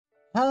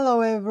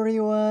Hello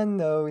everyone,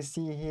 OC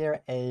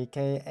here,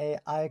 aka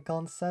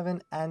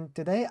Icon7, and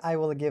today I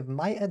will give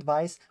my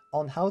advice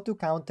on how to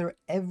counter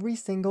every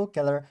single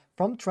killer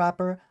from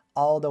Trapper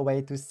all the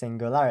way to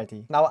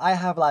Singularity. Now I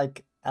have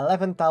like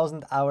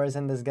 11,000 hours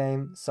in this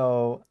game,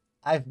 so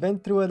I've been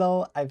through it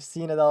all, I've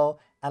seen it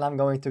all, and I'm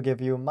going to give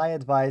you my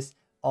advice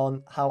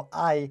on how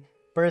I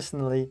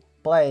personally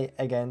play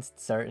against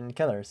certain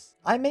killers.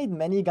 I made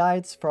many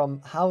guides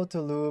from how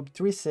to loop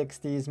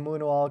 360s,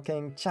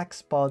 moonwalking, check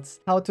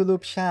spots, how to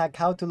loop shack,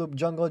 how to loop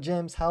jungle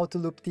gyms, how to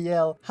loop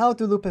TL, how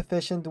to loop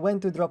efficient,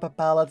 when to drop a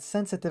pallet,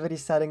 sensitivity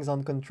settings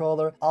on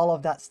controller, all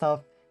of that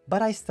stuff.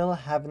 But I still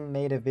haven't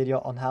made a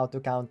video on how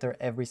to counter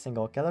every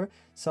single killer.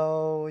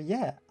 So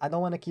yeah, I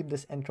don't want to keep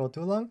this intro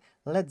too long.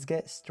 Let's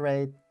get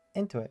straight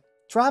into it.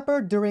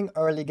 Trapper during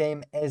early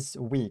game is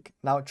weak.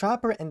 Now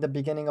Trapper in the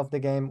beginning of the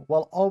game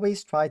will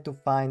always try to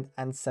find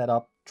and set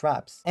up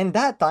traps. In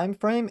that time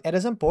frame, it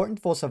is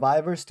important for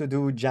survivors to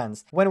do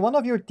gens. When one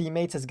of your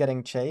teammates is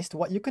getting chased,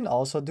 what you can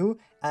also do,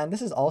 and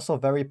this is also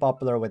very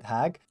popular with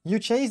Hag, you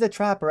chase the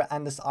Trapper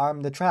and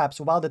disarm the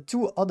traps while the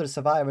two other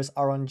survivors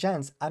are on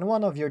gens and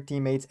one of your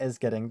teammates is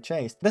getting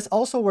chased. This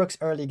also works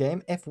early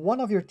game. If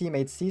one of your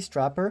teammates sees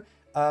Trapper,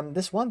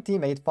 this one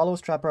teammate follows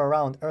Trapper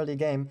around early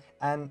game,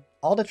 and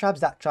all the traps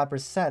that Trapper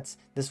sets,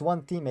 this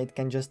one teammate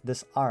can just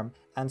disarm,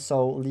 and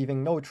so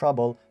leaving no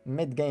trouble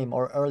mid-game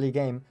or early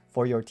game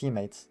for your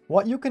teammates.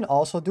 What you can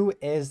also do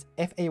is,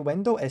 if a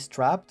window is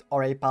trapped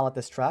or a pallet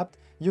is trapped,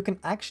 you can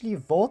actually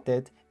vault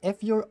it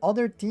if your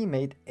other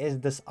teammate is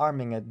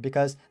disarming it,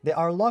 because they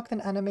are locked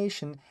in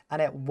animation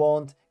and it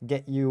won't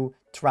get you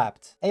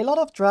trapped. A lot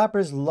of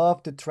trappers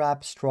love to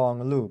trap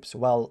strong loops.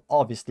 Well,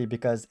 obviously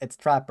because it's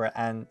Trapper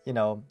and, you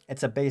know,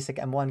 it's a basic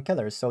M1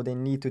 killer, so they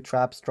need to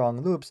trap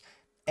strong loops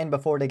and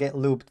before they get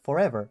looped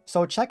forever.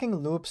 So checking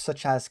loops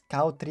such as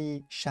cow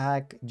tree,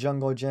 shack,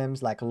 jungle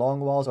gyms like long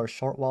walls or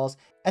short walls,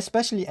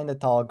 especially in the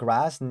tall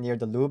grass near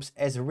the loops,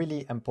 is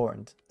really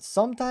important.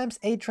 Sometimes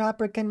a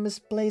Trapper can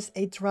misplace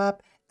a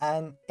trap,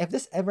 and if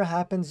this ever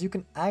happens, you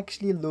can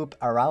actually loop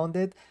around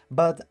it,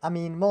 but I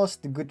mean,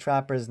 most good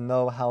trappers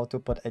know how to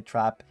put a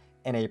trap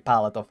in a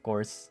pallet, of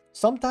course.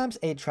 Sometimes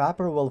a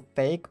Trapper will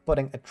fake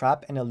putting a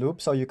trap in a loop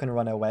so you can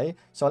run away.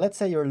 So let's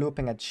say you're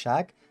looping at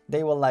shack,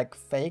 they will like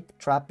fake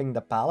trapping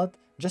the pallet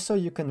just so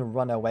you can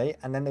run away,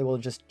 and then they will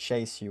just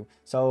chase you.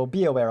 So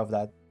be aware of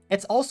that.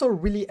 It's also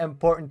really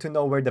important to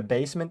know where the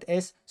basement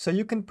is so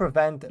you can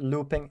prevent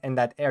looping in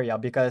that area,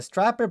 because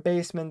Trapper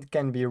basement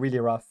can be really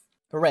rough.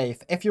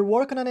 Wraith. If you're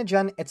working on a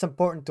gen, it's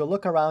important to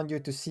look around you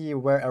to see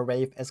where a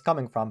Wraith is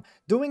coming from.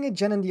 Doing a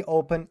gen in the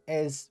open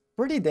is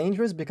pretty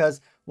dangerous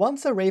because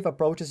once a Wraith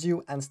approaches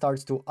you and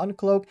starts to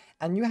uncloak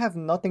and you have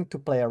nothing to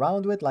play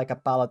around with like a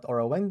pallet or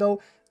a window,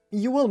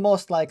 you will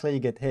most likely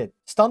get hit.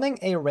 Stunning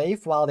a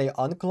Wraith while they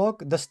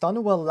uncloak, the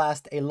stun will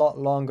last a lot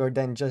longer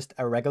than just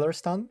a regular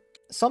stun.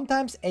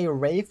 Sometimes a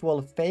Wraith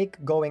will fake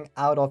going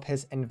out of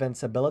his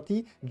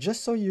invincibility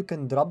just so you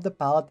can drop the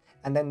pallet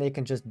and then they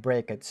can just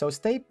break it. So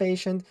stay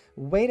patient,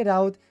 wait it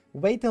out,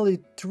 wait till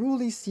you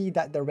truly see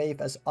that the Wraith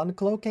is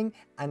uncloaking,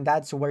 and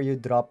that's where you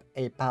drop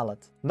a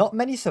pallet. Not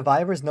many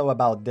survivors know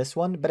about this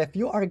one, but if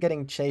you are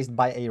getting chased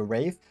by a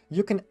Wraith,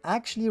 you can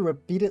actually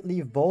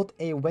repeatedly vault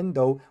a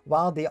window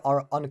while they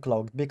are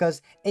uncloaked,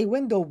 because a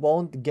window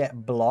won't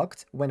get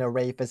blocked when a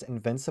Wraith is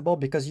invincible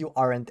because you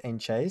aren't in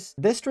chase.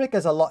 This trick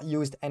is a lot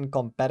used in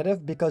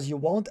competitive because you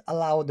won't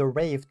allow the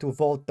Wraith to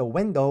vault the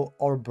window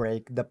or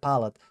break the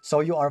pallet. So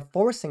you are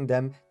forcing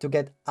them to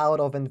get out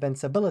of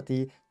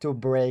invincibility to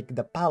break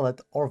the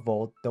pallet or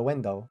vault the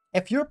window.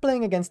 If you're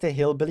playing against a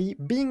hillbilly,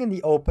 being in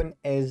the open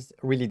is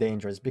really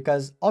dangerous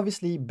because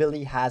obviously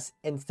Billy has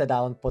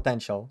insta-down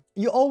potential.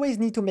 You always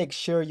need to make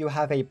sure you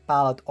have a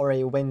pallet or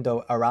a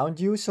window around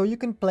you so you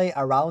can play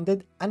around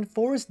it and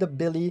force the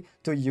Billy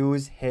to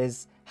use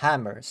his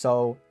hammer,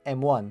 so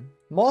M1.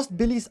 Most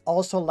Billies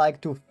also like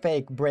to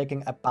fake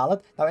breaking a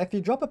pallet. Now if you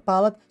drop a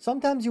pallet,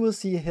 sometimes you will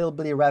see a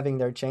hillbilly revving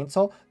their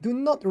chainsaw. Do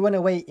not run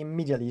away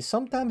immediately.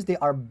 Sometimes they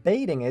are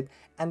baiting it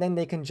and then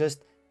they can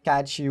just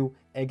catch you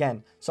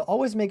again. So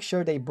always make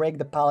sure they break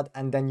the pallet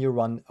and then you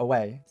run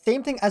away.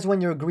 Same thing as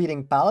when you're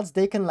greeting pallets,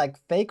 they can like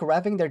fake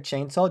revving their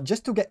chainsaw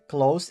just to get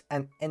close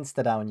and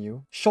insta-down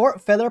you.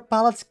 Short filler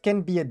pallets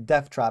can be a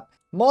death trap.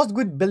 Most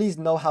good Billies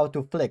know how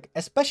to flick,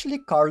 especially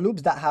car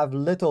loops that have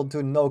little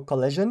to no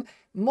collision.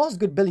 Most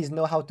good Billies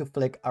know how to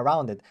flick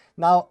around it.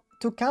 Now,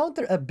 to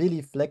counter a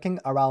Billy flicking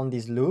around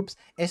these loops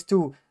is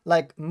to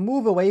like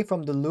move away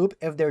from the loop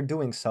if they're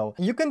doing so.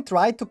 You can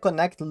try to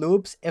connect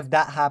loops if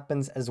that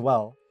happens as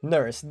well.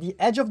 Nurse. The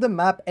edge of the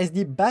map is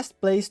the best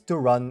place to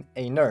run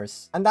a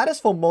Nurse. And that is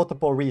for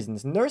multiple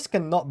reasons. Nurse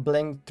cannot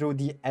blink through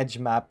the edge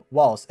map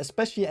walls,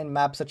 especially in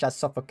maps such as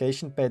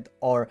Suffocation Pit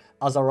or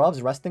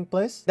Azarov's resting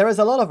place. There is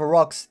a lot of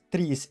rocks,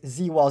 trees,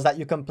 Z-walls that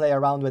you can play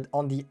around with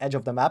on the edge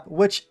of the map,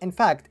 which in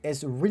fact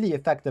is really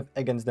effective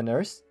against the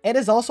Nurse. It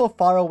is also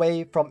far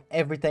away from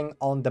everything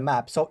on the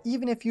map, so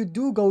even if you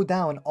do go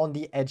down on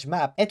the edge edge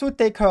map, it would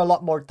take her a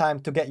lot more time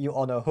to get you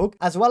on a hook,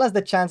 as well as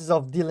the chances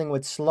of dealing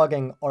with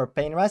slugging or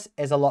pain res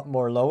is a lot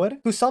more lower.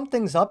 To sum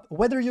things up,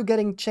 whether you're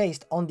getting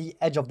chased on the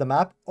edge of the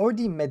map or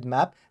the mid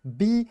map,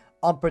 be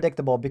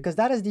unpredictable, because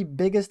that is the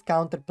biggest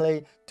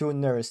counterplay to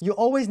nurse. You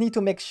always need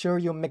to make sure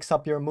you mix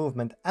up your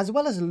movement, as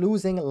well as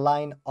losing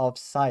line of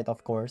sight,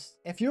 of course.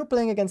 If you're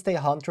playing against a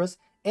huntress,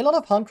 a lot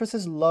of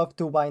huntresses love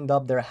to wind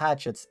up their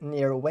hatchets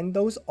near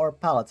windows or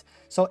pallets.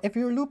 So if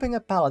you're looping a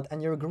pallet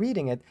and you're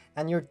greeting it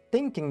and you're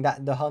thinking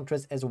that the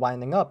huntress is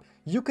winding up,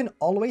 you can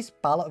always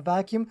pallet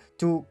vacuum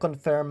to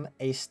confirm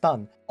a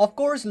stun. Of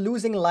course,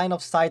 losing line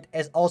of sight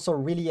is also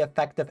really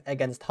effective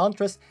against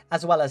huntress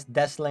as well as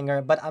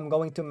𝘷𝘪𝘥, but I'm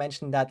going to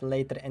mention that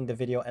later in the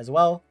video as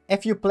well.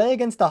 If you play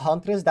against a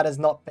huntress that is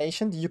not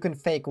patient, you can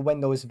fake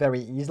windows very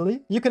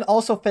easily. You can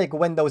also fake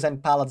windows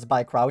and pallets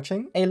by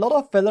crouching. A lot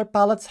of filler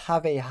pallets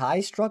have a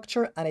high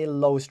structure and a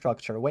low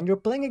structure. When you're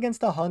playing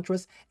against a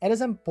huntress, it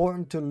is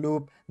important to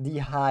loop the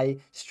high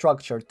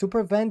structure to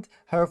prevent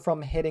her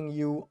from hitting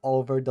you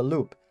over the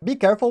loop. Be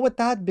careful with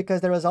that,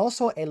 because there is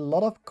also a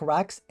lot of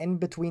cracks in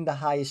between the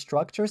high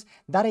structures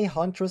that a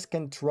huntress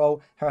can throw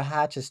her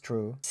hatches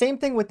through. Same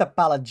thing with the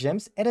pallet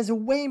gyms. It is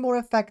way more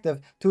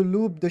effective to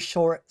loop the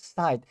short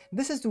side.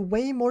 This is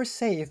way more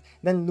safe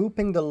than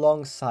looping the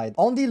long side.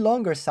 On the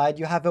longer side,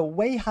 you have a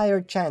way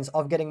higher chance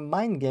of getting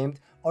mind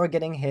gamed or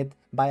getting hit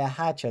by a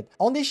hatchet.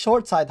 On the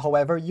short side,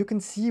 however, you can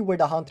see where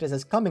the huntress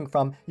is coming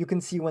from. You can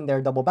see when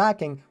they're double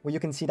backing, where you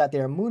can see that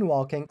they're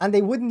moonwalking, and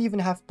they wouldn't even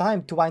have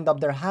time to wind up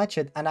their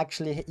hatchet and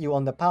actually hit you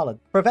on the pallet.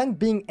 Prevent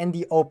being in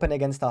the open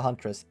against a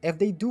huntress. If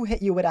they do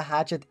hit you with a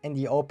hatchet in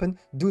the open,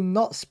 do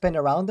not spin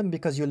around them,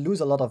 because you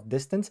lose a lot of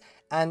distance,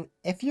 and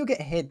if you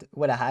get hit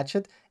with a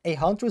hatchet, a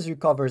huntress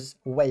recovers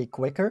way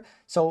quicker.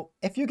 So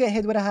if you get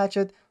hit with a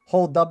hatchet,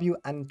 hold W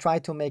and try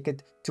to make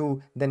it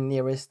to the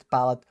nearest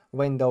pallet,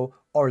 window,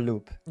 or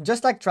loop.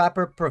 Just like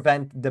Trapper,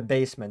 prevent the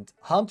basement.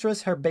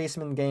 Huntress, her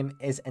basement game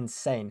is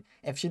insane.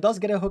 If she does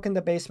get a hook in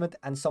the basement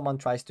and someone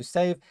tries to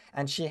save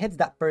and she hits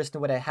that person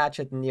with a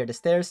hatchet near the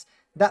stairs,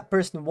 that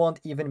person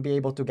won't even be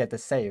able to get a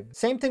save.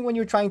 Same thing when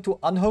you're trying to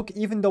unhook,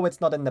 even though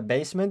it's not in the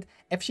basement.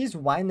 If she's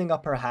winding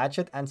up her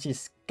hatchet and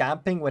she's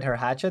camping with her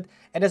hatchet,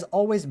 it is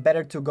always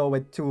better to go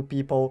with 2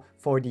 people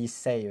for the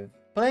save.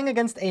 Playing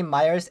against a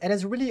Myers, it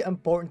is really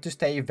important to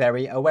stay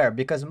very aware,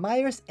 because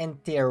Myers in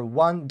tier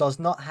 1 does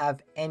not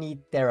have any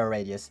terror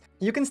radius.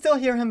 You can still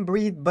hear him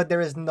breathe, but there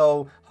is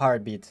no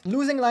heartbeat.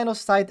 Losing line of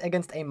sight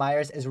against a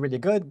Myers is really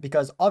good,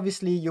 because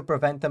obviously you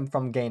prevent them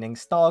from gaining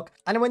stock,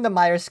 and when the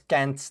Myers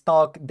can't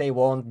stock, they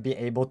won't be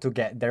able to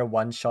get their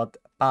one-shot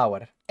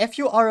power. If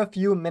you are a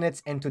few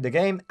minutes into the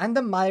game and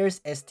the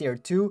Myers is tier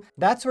 2,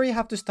 that's where you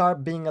have to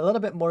start being a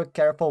little bit more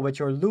careful with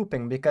your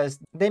looping, because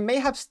they may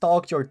have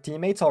stalked your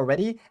teammates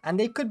already and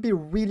they could be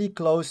really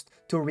close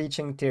to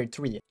reaching tier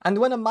 3. And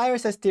when a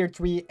Myers is tier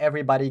 3,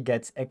 everybody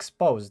gets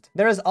exposed.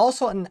 There is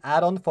also an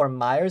add-on for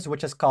Myers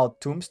which is called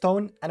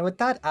Tombstone, and with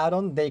that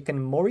add-on they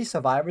can Mori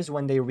survivors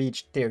when they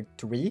reach tier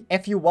 3.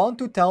 If you want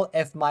to tell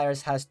if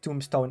Myers has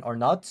Tombstone or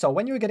not, so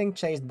when you're getting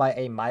chased by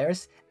a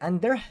Myers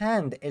and their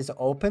hand is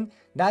open,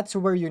 that's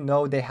where you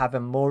know they have a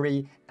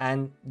Mori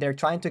and they're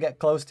trying to get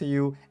close to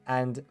you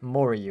and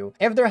Mori you.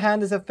 If their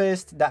hand is a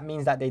fist, that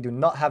means that they do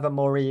not have a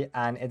Mori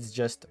and it's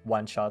just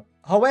one shot.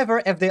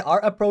 However, if they are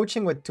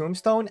approaching with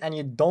Tombstone and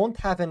you don't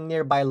have a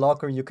nearby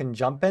locker you can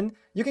jump in,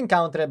 you can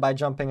counter it by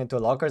jumping into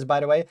lockers, by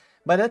the way.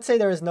 But let's say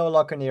there is no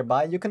locker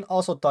nearby, you can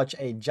also touch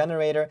a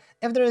generator.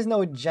 If there is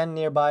no gen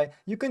nearby,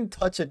 you can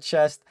touch a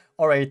chest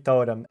or a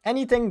totem.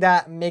 Anything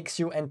that makes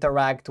you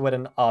interact with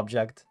an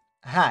object.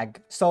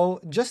 Hag. So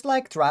just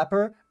like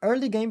Trapper,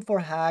 early game for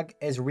Hag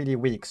is really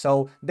weak,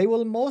 so they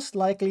will most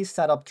likely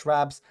set up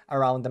traps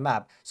around the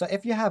map. So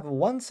if you have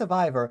one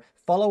survivor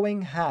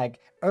following Hag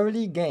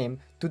early game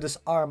to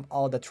disarm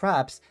all the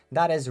traps,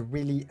 that is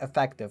really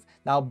effective.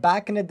 Now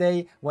back in the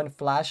day when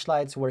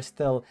flashlights were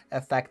still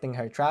affecting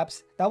her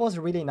traps, that was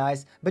really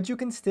nice, but you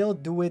can still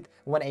do it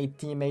when a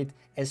teammate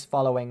is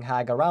following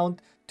Hag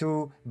around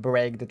to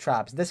break the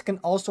traps. This can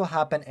also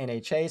happen in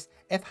a chase.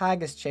 If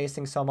Hag is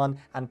chasing someone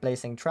and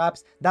placing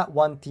traps, that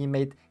one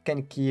teammate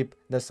can keep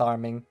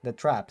disarming the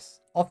traps.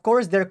 Of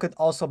course, there could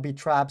also be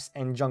traps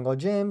in jungle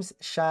gyms,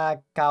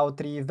 shack, cow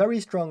tree, very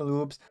strong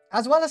loops,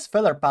 as well as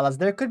filler pallets.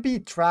 There could be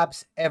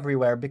traps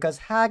everywhere because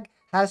Hag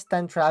has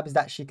 10 traps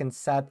that she can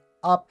set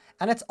up,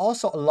 and it's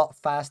also a lot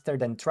faster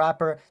than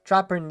Trapper.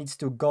 Trapper needs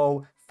to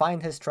go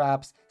find his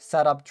traps,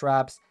 set up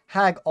traps.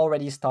 Hag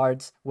already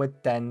starts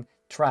with 10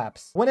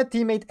 traps. When a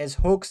teammate is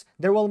hooks,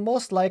 there will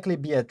most likely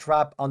be a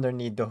trap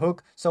underneath the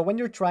hook, so when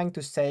you're trying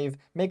to save,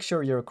 make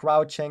sure you're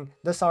crouching,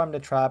 disarm the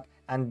trap,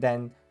 and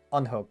then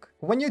unhook.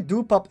 When you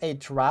do pop a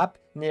trap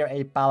near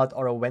a pallet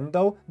or a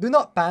window, do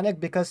not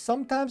panic because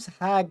sometimes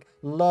Hag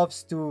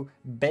loves to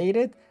bait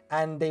it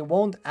and they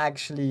won't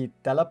actually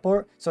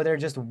teleport, so they're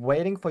just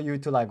waiting for you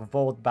to like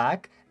vault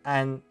back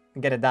and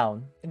get it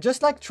down.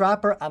 Just like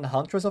Trapper and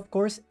Huntress, of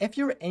course, if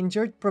you're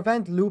injured,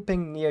 prevent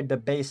looping near the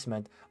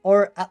basement,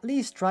 or at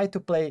least try to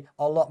play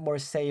a lot more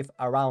safe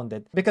around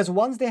it, because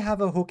once they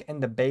have a hook in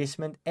the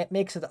basement, it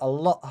makes it a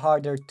lot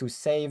harder to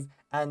save,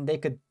 and they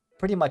could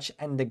pretty much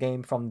end the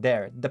game from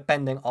there,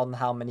 depending on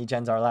how many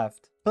gens are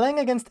left. Playing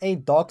against a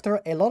Doctor,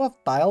 a lot of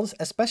tiles,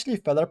 especially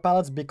filler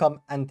pallets,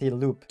 become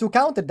anti-loop. To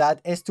counter that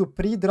is to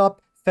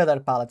pre-drop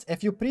filler pallets.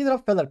 If you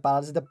pre-drop filler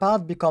pallets, the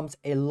pallet becomes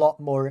a lot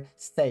more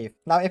safe.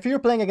 Now, if you're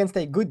playing against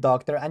a good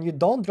Doctor and you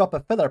don't drop a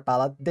filler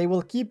pallet, they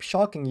will keep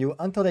shocking you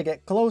until they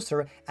get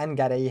closer and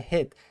get a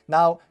hit.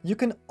 Now, you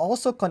can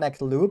also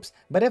connect loops,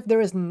 but if there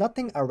is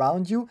nothing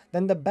around you,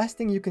 then the best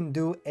thing you can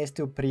do is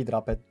to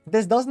pre-drop it.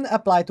 This doesn't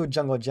apply to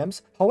jungle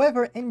gyms.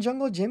 However, in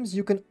jungle gyms,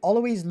 you can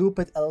always loop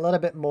it a little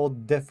bit more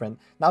different.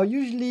 Now,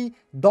 usually,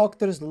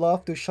 Doctors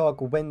love to shock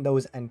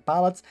windows and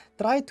pallets.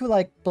 Try to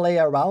like play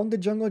around the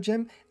jungle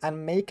gym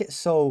and make it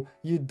so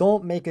you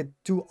don't make it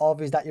too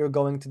obvious that you're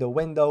going to the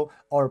window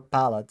or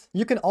pallet.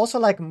 You can also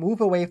like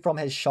move away from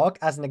his shock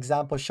as an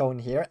example shown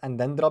here and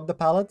then drop the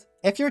pallet.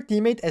 If your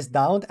teammate is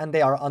downed and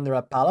they are under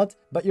a pallet,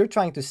 but you're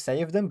trying to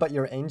save them but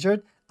you're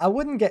injured, I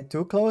wouldn't get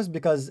too close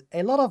because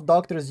a lot of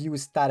Doctors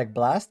use Static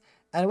Blast.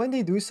 And when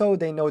they do so,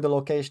 they know the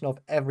location of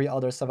every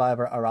other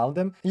survivor around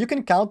them. You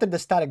can counter the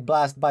Static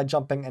Blast by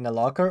jumping in a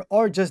locker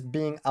or just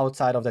being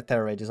outside of the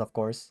terror rages, of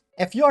course.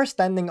 If you are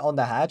standing on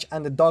the hatch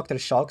and the Doctor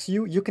shocks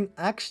you, you can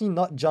actually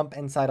not jump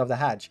inside of the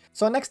hatch.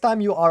 So next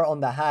time you are on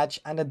the hatch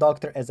and the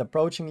Doctor is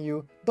approaching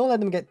you, don't let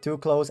them get too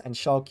close and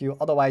shock you,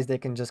 otherwise they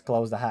can just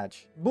close the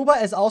hatch.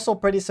 Booba is also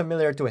pretty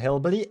similar to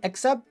Hillbilly,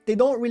 except they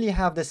don't really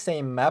have the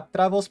same map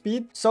travel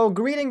speed, so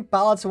greeting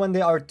pallets when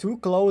they are too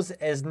close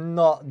is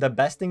not the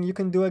best thing you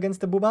can do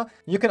against the Booba.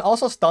 You can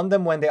also stun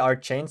them when they are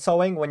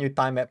chainsawing when you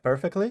time it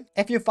perfectly.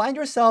 If you find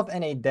yourself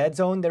in a dead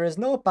zone, there is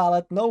no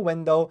pallet, no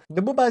window,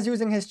 the Booba is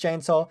using his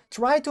chainsaw,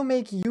 try to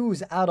make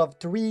use out of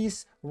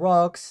trees,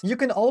 rocks. You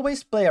can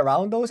always play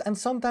around those, and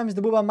sometimes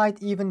the Booba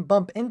might even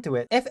bump into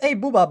it. If a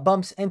Booba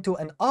bumps into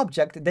an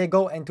object, they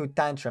go into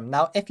tantrum.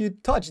 Now, if you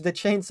touch the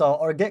chainsaw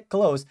or get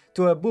close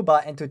to a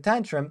Booba into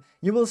tantrum,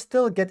 you will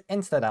still get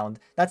insta-downed.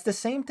 That's the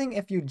same thing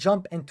if you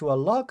jump into a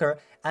locker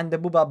and the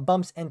Booba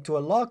bumps into a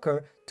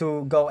locker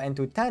to go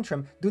into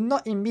tantrum. Do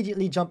not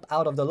immediately jump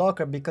out of the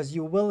locker because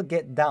you will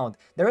get downed.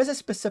 There is a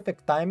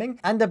specific timing,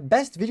 and the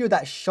best video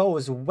that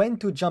shows when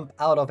to jump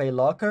out of a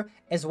locker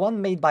is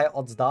one made by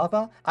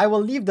𝘰𝘷𝘪𝘴. I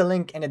will leave the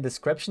link in the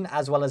description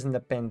as well as in the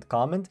pinned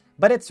comment,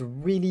 but it's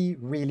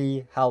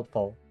really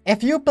helpful.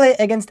 If you play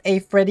against a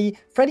Freddy,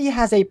 Freddy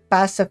has a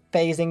passive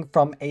phasing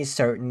from a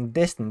certain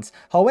distance.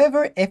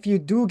 However, if you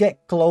do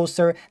get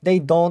closer, they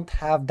don't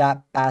have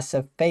that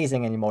passive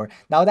phasing anymore.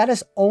 Now, that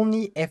is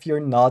only if you're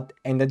not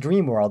in the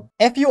dream world.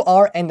 If you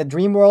are in the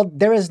dream world,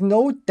 there is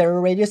no terror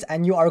radius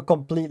and you are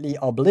completely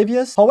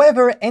oblivious.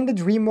 However, in the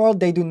dream world,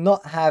 they do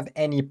not have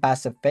any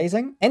passive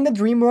phasing. In the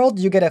dream world,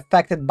 you get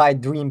affected by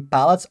dream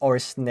pallets or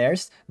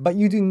snares, but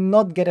you do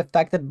not get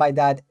affected by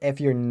that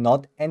if you're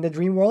not in the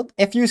dream world.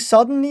 If you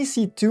suddenly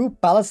see two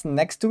pallets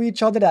next to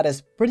each other that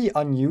is pretty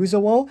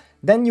unusual,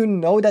 then you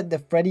know that the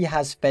Freddy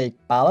has fake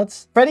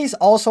pallets. Freddys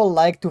also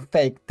like to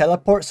fake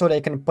teleport so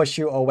they can push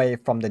you away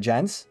from the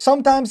gens.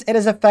 Sometimes it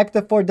is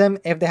effective for them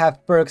if they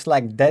have perks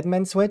like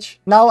Deadman Switch.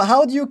 Now,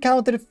 how do you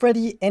counter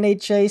Freddy in a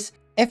chase?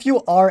 If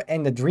you are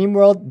in the dream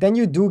world, then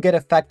you do get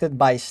affected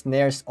by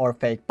snares or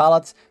fake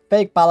pallets.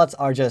 Fake pallets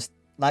are just,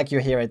 like you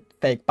hear it,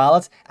 fake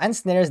pallets, and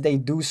snares, they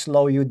do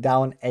slow you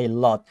down a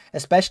lot,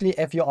 especially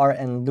if you are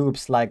in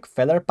loops like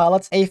filler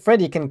pallets. A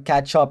Freddy can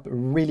catch up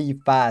really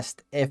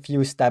fast if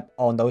you step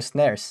on those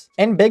snares.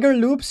 In bigger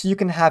loops, you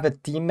can have a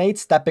teammate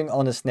stepping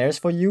on the snares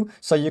for you,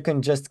 so you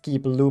can just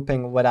keep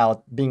looping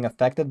without being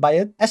affected by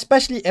it,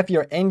 especially if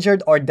you're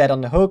injured or dead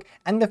on the hook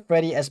and the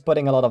Freddy is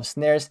putting a lot of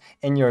snares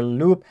in your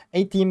loop.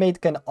 A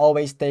teammate can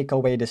always take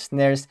away the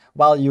snares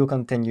while you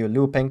continue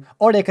looping,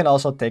 or they can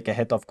also take a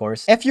hit, of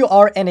course. If you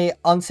are in a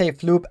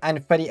unsafe loop and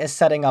Freddy is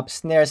setting up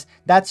snares,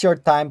 that's your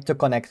time to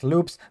connect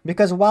loops,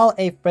 because while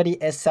a Freddy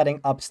is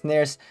setting up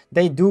snares,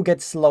 they do get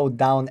slowed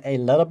down a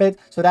little bit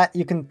so that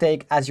you can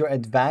take as your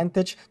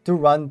advantage to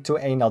run to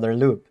another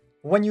loop.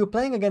 When you're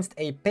playing against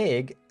a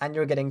pig and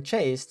you're getting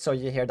chased, so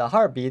you hear the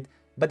heartbeat,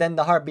 but then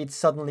the heartbeat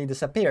suddenly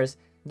disappears,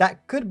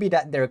 that could be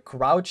that they're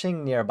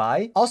crouching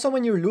nearby. Also,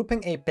 when you're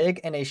looping a pig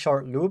in a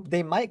short loop,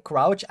 they might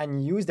crouch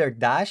and use their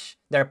dash,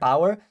 their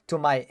power, to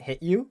might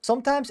hit you.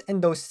 Sometimes in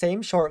those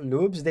same short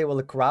loops, they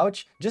will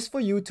crouch just for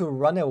you to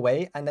run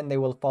away and then they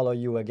will follow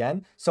you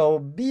again. So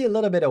be a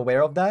little bit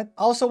aware of that.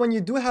 Also, when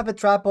you do have a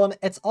trap on,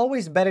 it's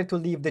always better to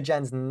leave the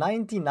gens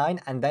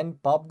 99 and then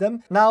pop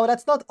them. Now,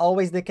 that's not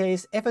always the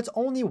case. If it's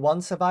only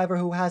one survivor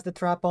who has the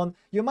trap on,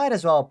 you might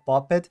as well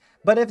pop it.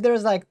 But if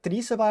there's like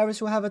 3 survivors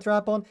who have a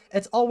trap on,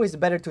 it's always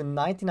better to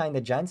 99 the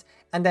gens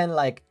and then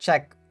like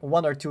check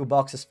 1 or 2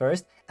 boxes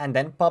first and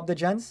then pop the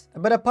gens.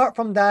 But apart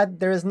from that,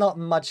 there is not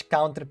much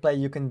counterplay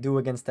you can do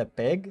against a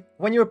pig.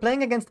 When you're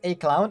playing against a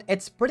clown,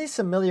 it's pretty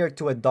similar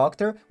to a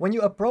doctor. When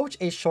you approach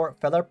a short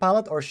feather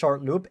palette or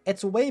short loop,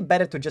 it's way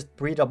better to just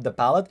pre-drop the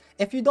palette.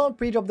 If you don't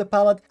pre-drop the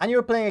palette and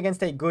you're playing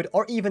against a good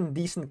or even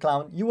decent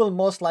clown, you will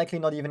most likely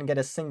not even get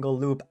a single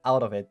loop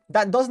out of it.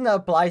 That doesn't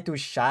apply to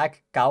𝘰𝘰𝘰𝘦,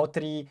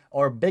 𝘰𝘰𝘪𝘴,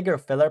 or bigger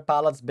filler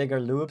palettes, bigger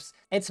loops.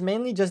 It's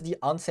mainly just the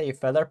unsafe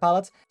filler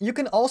palettes. You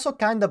can also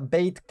kind of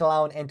bait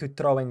clown into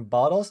throwing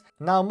bottles.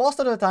 Now, most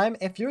of the time,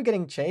 if you're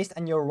getting chased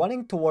and you're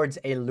running towards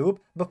a loop,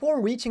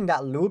 before reaching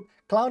that loop,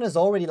 clown is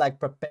already like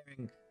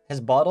preparing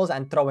his bottles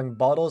and throwing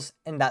bottles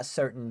in that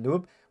certain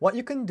loop. What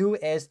you can do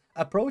is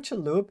approach a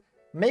loop,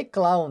 make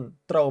clown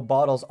throw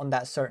bottles on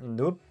that certain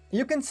loop.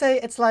 You can say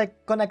it's like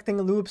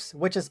connecting loops,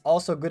 which is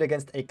also good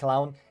against a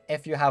clown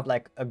if you have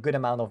like a good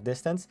amount of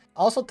distance.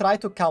 Also try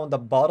to count the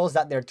bottles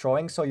that they're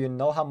throwing so you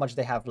know how much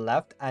they have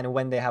left and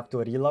when they have to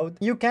reload.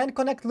 You can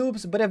connect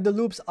loops, but if the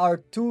loops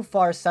are too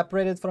far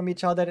separated from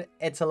each other,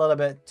 it's a little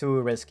bit too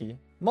risky.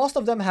 Most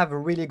of them have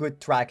really good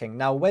tracking.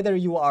 Now, whether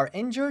you are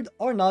injured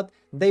or not,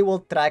 they will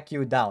track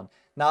you down.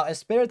 Now, a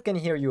spirit can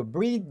hear you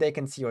breathe, they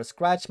can see your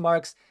scratch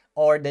marks,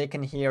 or they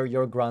can hear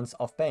your grunts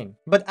of pain.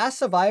 But as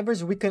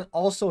survivors, we can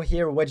also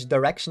hear which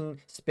direction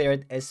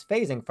spirit is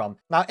phasing from.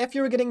 Now, if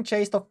you're getting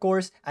chased, of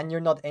course, and you're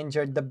not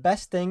injured, the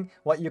best thing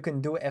what you can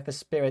do if a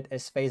spirit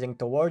is phasing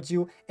towards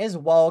you is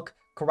walk,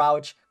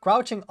 crouch.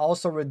 Crouching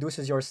also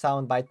reduces your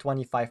sound by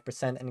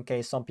 25% in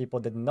case some people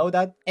didn't know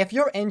that. If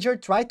you're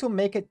injured, try to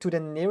make it to the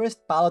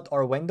nearest pallet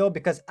or window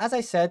because as I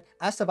said,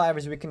 as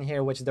survivors, we can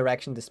hear which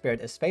direction the spirit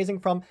is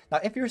phasing from. Now,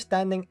 if you're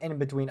standing in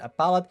between a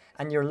pallet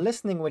and you're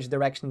listening which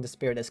direction the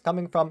spirit is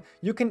coming from,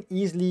 you can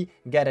easily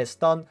get a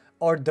stun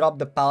or drop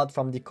the pallet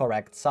from the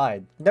correct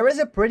side. There is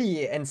a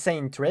pretty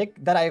insane trick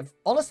that I've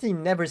honestly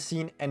never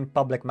seen in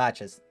public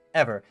matches,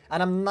 ever.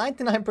 And I'm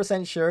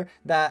 99% sure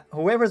that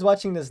whoever's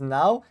watching this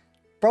now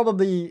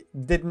probably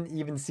didn't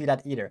even see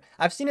that either.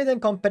 I've seen it in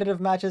competitive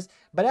matches,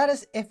 but that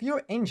is if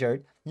you're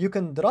injured, you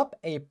can drop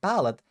a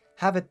pallet,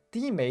 have a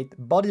teammate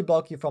body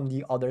block you from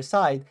the other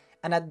side,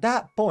 and at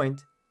that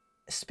point,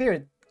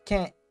 spirit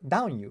can't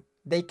down you.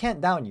 They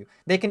can't down you.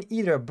 They can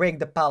either break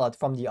the pallet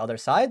from the other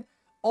side,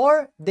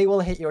 or they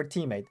will hit your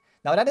teammate.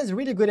 Now that is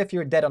really good if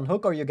you're dead on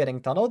hook or you're getting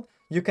tunneled.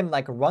 You can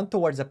like run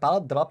towards a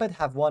pallet, drop it,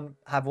 have one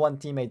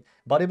teammate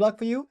body block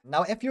for you.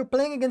 Now if you're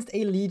playing against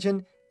a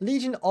Legion,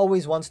 Legion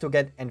always wants to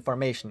get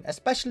information,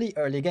 especially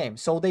early game,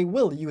 so they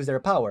will use their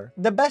power.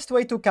 The best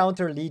way to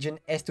counter Legion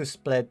is to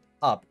split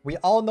up. We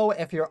all know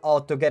if you're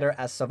all together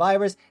as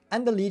survivors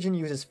and the Legion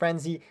uses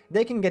Frenzy,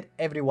 they can get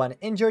everyone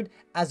injured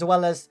as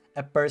well as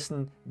a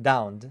person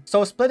downed.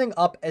 So splitting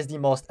up is the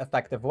most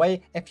effective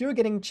way. If you're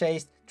getting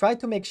chased, try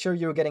to make sure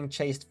you're getting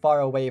chased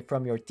far away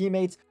from your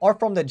teammates or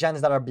from the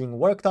gens that are being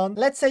worked on.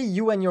 Let's say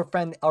you and your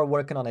friend are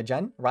working on a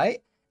gen,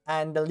 right?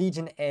 And the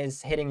Legion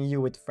is hitting you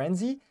with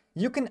Frenzy.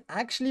 You can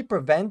actually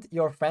prevent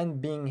your friend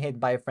being hit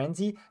by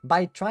Frenzy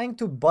by trying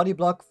to body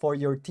block for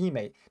your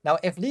teammate. Now,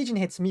 if Legion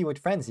hits me with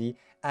Frenzy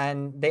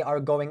and they are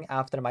going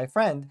after my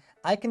friend,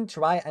 I can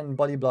try and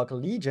body block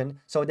Legion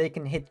so they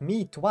can hit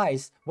me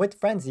twice with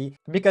Frenzy,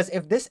 because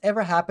if this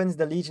ever happens,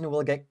 the Legion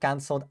will get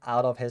cancelled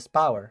out of his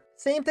power.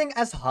 Same thing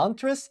as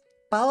Huntress.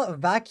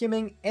 Pallet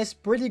vacuuming is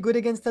pretty good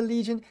against the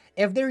Legion.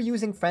 If they're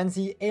using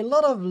Frenzy, a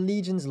lot of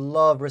Legions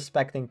love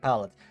respecting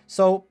pallet.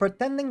 So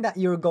pretending that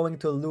you're going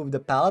to loop the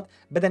pallet,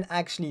 but then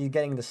actually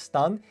getting the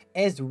stun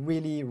is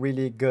really,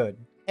 really good.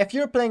 If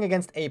you're playing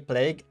against a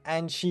Plague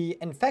and she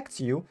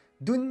infects you,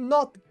 do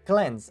not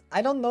cleanse.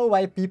 I don't know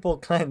why people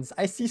cleanse.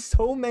 I see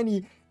so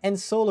many in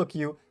solo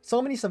queue,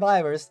 so many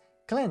survivors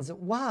cleanse.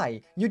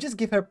 Why? You just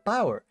give her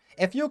power.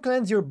 If you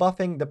cleanse, you're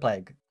buffing the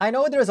Plague. I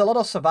know there's a lot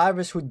of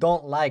survivors who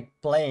don't like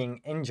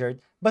playing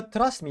injured, but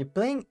trust me,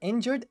 playing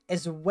injured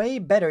is way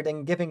better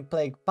than giving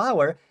Plague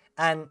power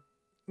and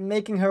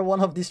making her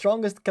one of the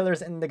strongest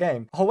killers in the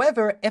game.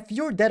 However, if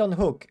you're dead on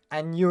hook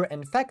and you're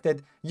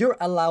infected, you're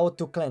allowed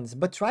to cleanse,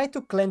 but try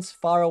to cleanse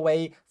far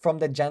away from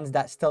the gens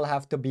that still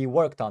have to be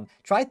worked on.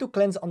 Try to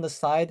cleanse on the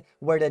side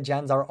where the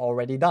gens are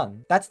already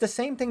done. That's the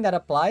same thing that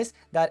applies,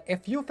 that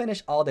if you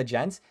finish all the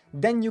gens,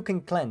 then you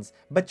can cleanse,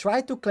 but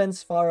try to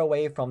cleanse far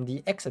away from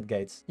the exit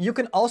gates. You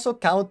can also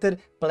counter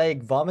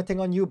Plague vomiting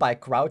on you by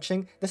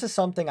crouching. This is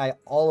something I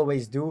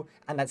always do,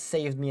 and that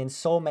saved me in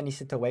so many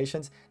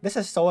situations. This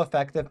is so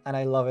effective and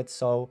I love it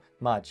so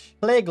much.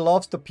 Plague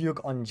loves to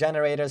puke on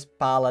generators,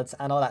 pallets,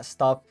 and all that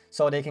stuff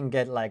so they can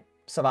get like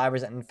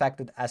survivors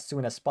infected as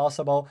soon as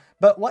possible.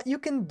 But what you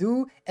can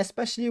do,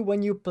 especially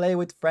when you play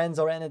with friends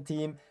or in a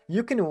team,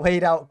 you can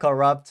wait out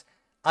corrupt,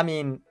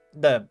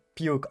 the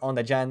puke on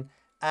the gen,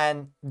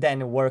 and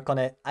then work on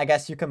it. I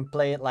guess you can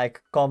play it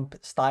like comp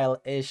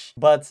style-ish,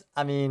 but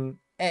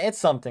it's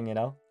something, you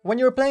know? When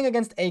you're playing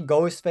against a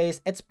ghost phase,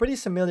 it's pretty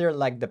similar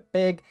like the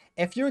pig.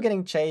 If you're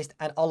getting chased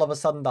and all of a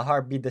sudden the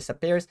heartbeat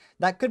disappears,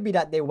 that could be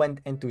that they went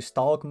into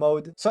stalk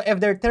mode. So if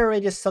their terror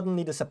radius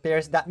suddenly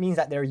disappears, that means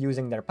that they're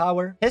using their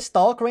power. His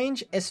stalk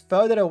range is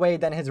further away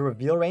than his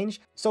reveal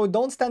range, so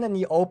don't stand in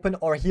the open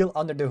or heal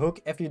under the hook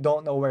if you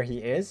don't know where he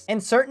is.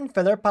 In certain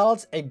filler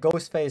palettes, a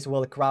ghost phase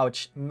will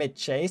crouch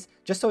mid-chase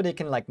just so they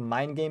can like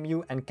mind game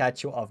you and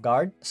catch you off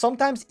guard.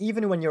 Sometimes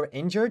even when you're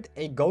injured,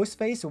 a ghost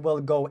phase will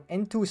go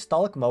into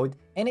stalk mode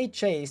in a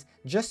chase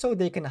just so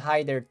they can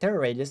hide their terror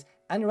radius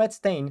and red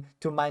stain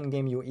to mind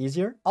game you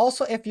easier.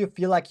 Also, if you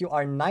feel like you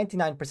are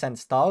 99%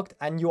 stalked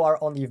and you are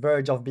on the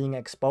verge of being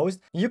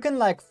exposed, you can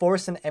like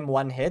force an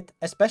M1 hit,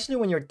 especially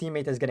when your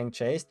teammate is getting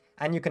chased,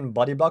 and you can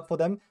body block for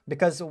them,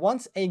 because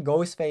once a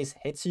ghost phase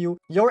hits you,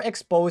 your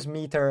expose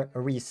meter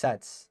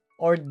resets.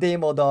 Or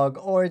demo dog,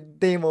 or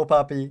demo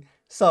puppy.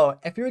 So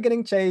if you're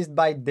getting chased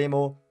by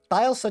demo,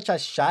 tiles such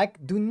as Shack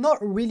do not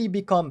really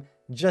become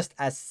just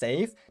as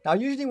safe. Now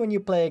usually when you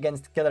play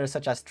against killers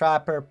such as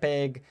Trapper,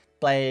 Pig,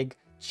 Plague,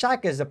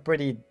 Shack is a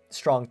pretty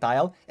strong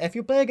tile. If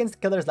you play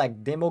against killers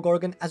like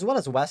Demogorgon as well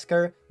as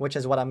Wesker, which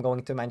is what I'm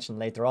going to mention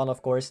later on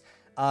of course,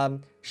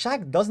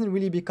 Shack doesn't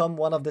really become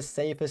one of the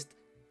safest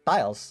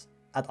tiles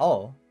at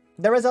all.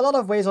 There is a lot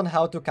of ways on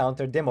how to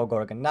counter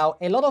Demogorgon. Now,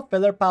 a lot of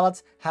filler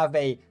palettes have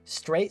a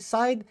straight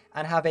side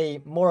and have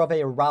a more of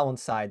a round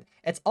side.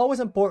 It's always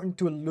important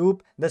to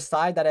loop the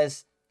side that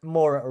is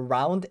more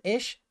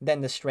round-ish than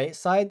the straight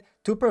side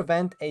to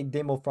prevent a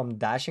demo from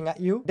dashing at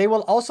you. They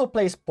will also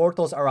place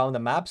portals around the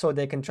map so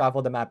they can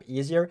travel the map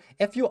easier.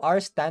 If you are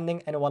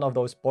standing in one of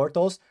those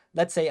portals,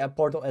 let's say a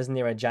portal is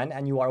near a gen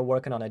and you are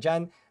working on a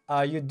gen,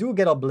 you do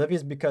get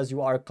oblivious because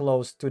you are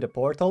close to the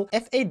portal.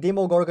 If a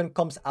Demogorgon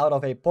comes out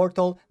of a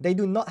portal, they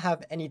do not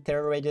have any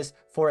terror radius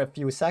for a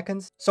few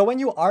seconds. So when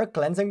you are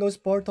cleansing those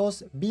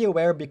portals, be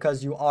aware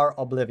because you are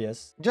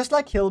oblivious. Just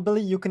like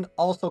Hillbilly, you can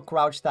also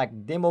crouch stack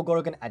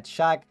Demogorgon at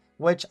Shack,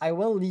 which I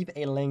will leave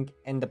a link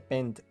in the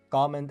pinned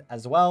comment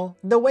as well.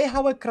 The way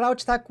how a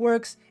crouch stack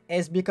works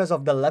is because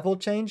of the level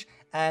change,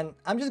 and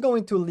I'm just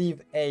going to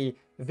leave a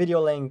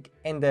video link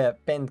in the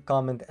pinned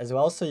comment as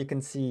well so you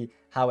can see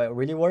how it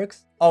really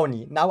works.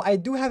 Oni. Now I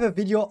do have a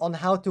video on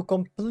how to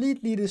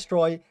completely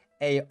destroy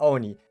a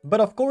Oni, but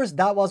of course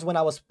that was when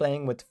I was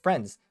playing with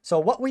friends. So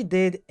what we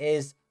did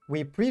is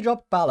we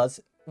pre-dropped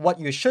pallets. What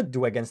you should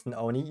do against an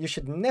Oni, you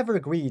should never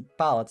greed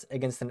pallets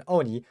against an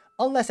Oni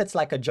unless it's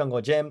like a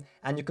jungle gym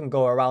and you can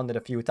go around it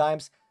a few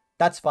times.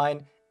 That's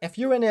fine. If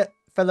you're in a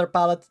filler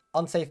pallet,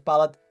 unsafe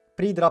pallet,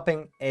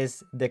 pre-dropping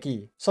is the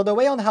key. So the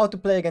way on how to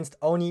play against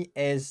Oni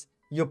is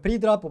you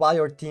pre-drop while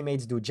your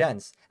teammates do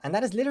gens. And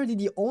that is literally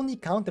the only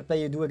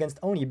counterplay you do against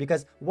Oni,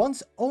 because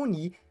once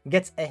Oni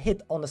gets a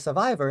hit on the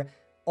survivor,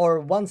 or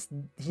once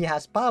he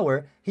has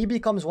power, he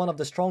becomes one of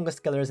the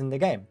strongest killers in the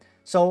game.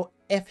 So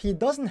if he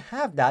doesn't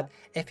have that,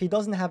 if he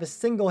doesn't have a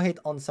single hit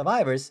on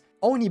survivors,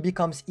 Oni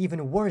becomes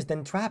even worse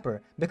than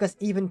Trapper, because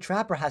even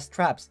Trapper has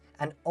traps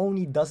and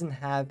Oni doesn't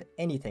have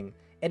anything.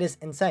 It is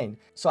insane.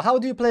 So how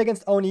do you play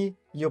against Oni?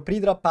 You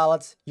pre-drop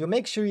pallets, you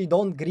make sure you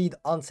don't greed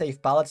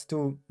unsafe pallets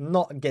to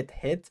not get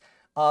hit,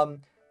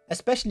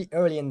 especially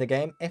early in the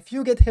game. If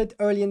you get hit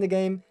early in the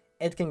game,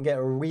 it can get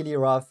really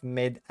rough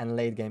mid and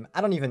late game.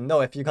 I don't even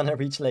know if you're gonna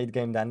reach late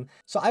game then.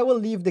 So I will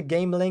leave the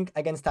game link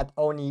against that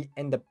Oni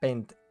in the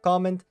pinned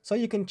comment so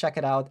you can check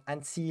it out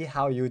and see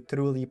how you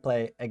truly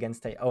play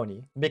against a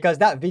Oni, because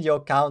that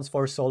video counts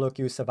for solo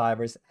queue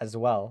survivors as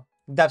well.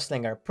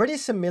 Deathslinger, pretty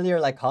similar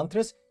like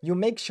Huntress, you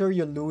make sure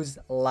you lose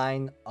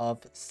line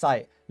of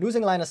sight.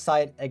 Losing line of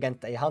sight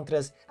against a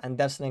Huntress and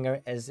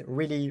Deathslinger is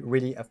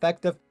really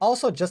effective.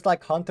 Also, just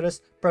like Huntress,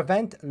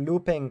 prevent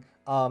looping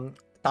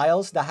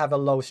tiles that have a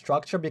low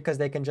structure because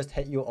they can just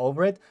hit you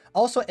over it.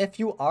 Also, if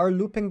you are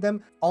looping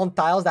them on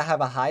tiles that have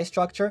a high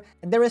structure,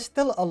 there is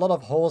still a lot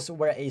of holes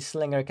where a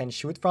slinger can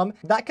shoot from.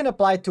 That can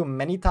apply to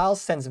many tiles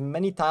since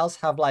many tiles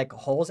have like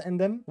holes in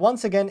them.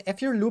 Once again,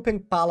 if you're looping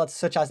pallets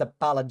such as a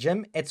pallet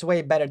gym, it's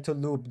way better to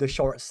loop the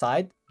short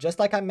side, just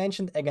like I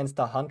mentioned against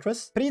the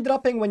Huntress.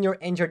 Pre-dropping when you're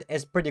injured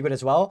is pretty good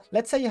as well.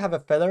 Let's say you have a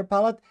filler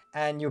pallet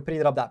and you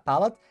pre-drop that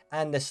pallet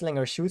and the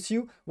slinger shoots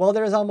you. Well,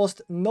 there is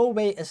almost no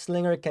way a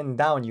slinger can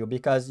down you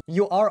because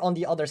you are on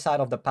the other side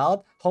of the pallet.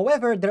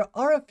 However, there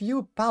are a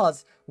few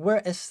pallets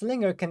where a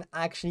slinger can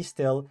actually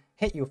still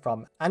hit you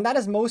from, and that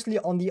is mostly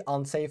on the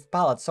unsafe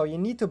pallets, so you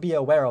need to be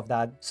aware of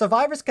that.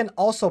 Survivors can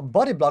also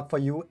body block for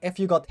you if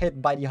you got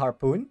hit by the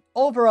harpoon.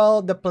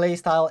 Overall, the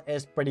playstyle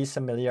is pretty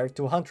similar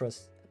to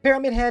Huntress.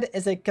 Pyramid Head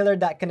is a killer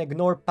that can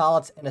ignore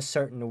pallets in a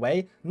certain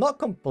way. Not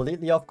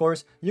completely, of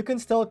course. You can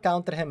still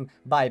counter him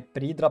by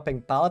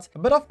pre-dropping pallets,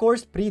 but of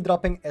course,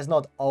 pre-dropping is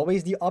not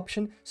always the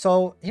option.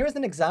 So here's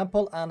an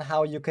example on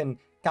how you can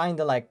kind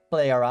of like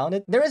play around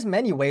it. There is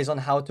many ways on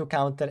how to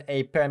counter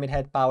a Pyramid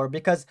Head power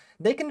because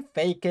they can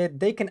fake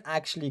it, they can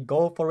actually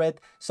go for it.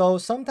 So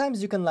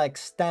sometimes you can like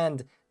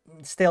stand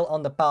still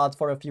on the pallet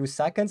for a few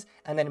seconds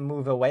and then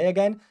move away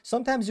again.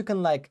 Sometimes you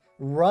can like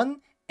run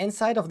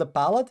inside of the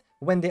pallet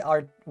when they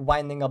are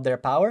winding up their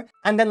power,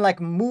 and then like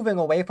moving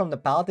away from the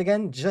pallet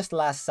again just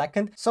last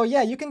second. So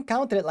yeah, you can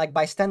counter it like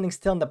by standing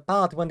still in the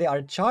pallet when they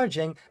are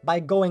charging, by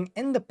going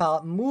in the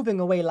pallet, moving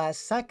away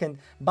last second,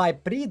 by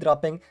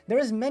pre-dropping. There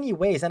is many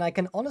ways, and I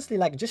can honestly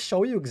like just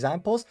show you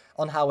examples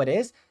on how it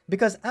is,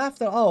 because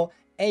after all,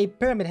 a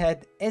Pyramid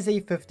Head is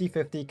a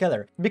 50-50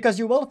 killer, because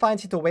you will find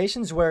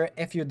situations where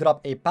if you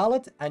drop a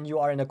pallet and you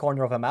are in a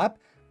corner of a map,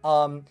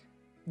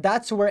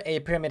 that's where a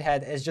Pyramid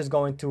Head is just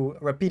going to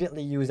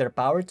repeatedly use their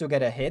power to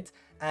get a hit,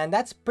 and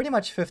that's pretty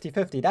much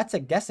 50-50. That's a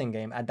guessing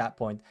game at that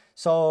point.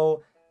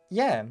 So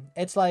yeah,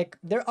 it's like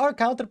there are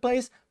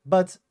counterplays,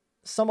 but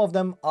some of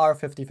them are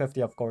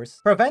 50-50, of course.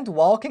 Prevent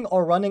walking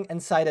or running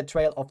inside a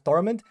trail of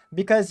torment,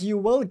 because you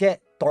will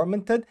get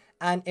tormented,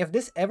 and if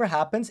this ever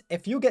happens,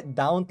 if you get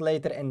downed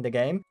later in the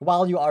game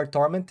while you are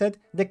tormented,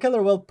 the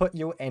killer will put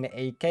you in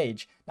a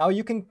cage. Now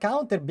you can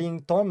counter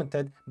being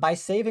tormented by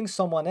saving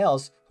someone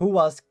else who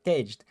was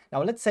caged.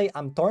 Now let's say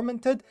I'm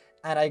tormented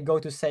and I go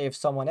to save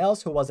someone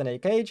else who was in a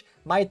cage,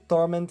 my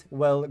torment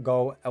will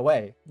go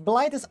away.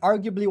 Blight is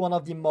arguably one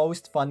of the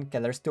most fun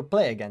killers to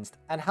play against.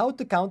 And how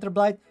to counter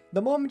Blight?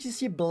 The moment you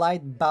see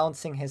Blight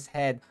bouncing his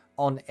head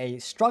on a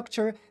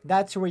structure,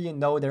 that's where you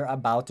know they're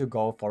about to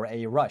go for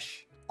a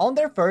rush. On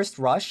their first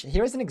rush,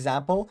 here's an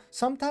example.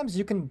 Sometimes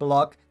you can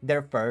block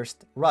their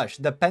first rush,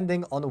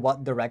 depending on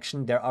what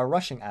direction they are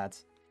rushing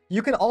at.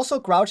 You can also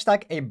crouch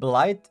stack a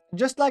Blight,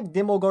 just like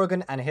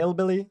Demogorgon and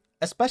Hillbilly,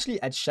 especially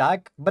at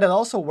Shack, but it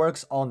also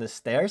works on the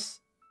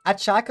stairs. At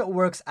Shack, it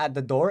works at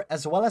the door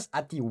as well as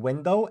at the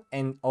window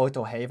in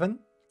Auto Haven.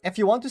 If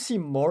you want to see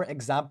more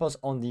examples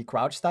on the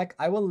crouch stack,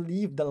 I will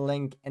leave the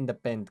link in the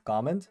pinned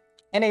comment.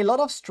 In a lot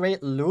of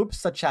straight loops,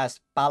 such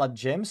as pallet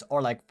gyms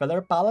or like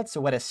filler pallets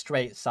with a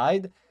straight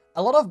side,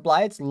 a lot of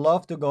Blights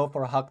love to go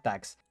for hug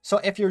tags. So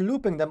if you're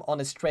looping them on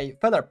a straight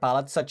filler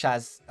pallet, such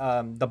as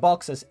the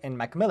boxes in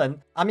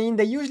Macmillan, I mean,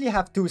 they usually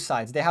have two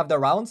sides. They have the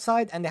round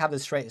side and they have the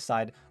straight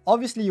side.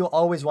 Obviously, you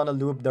always want to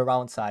loop the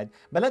round side.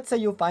 But let's say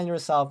you find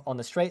yourself on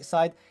the straight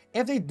side.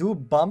 If they do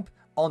bump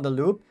on the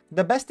loop,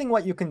 the best thing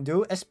what you can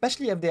do,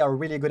 especially if they are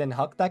really good in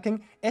hug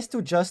tagging, is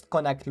to just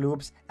connect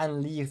loops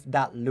and leave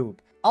that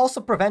loop.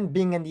 Also, prevent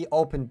being in the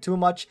open too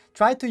much.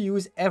 Try to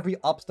use every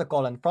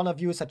obstacle in front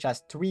of you, such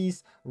as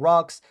trees,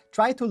 rocks.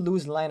 Try to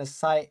lose line of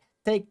sight,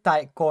 take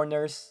tight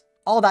corners,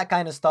 all that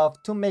kind of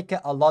stuff to make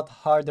it a lot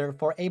harder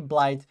for a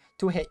Blight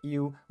to hit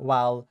you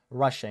while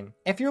rushing.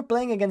 If you're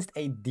playing against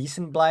a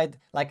decent Blight,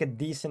 like a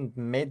decent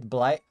mid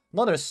Blight,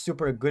 not a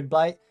super good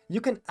Blight,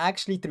 you can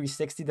actually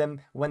 360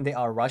 them when they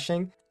are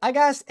rushing. I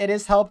guess it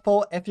is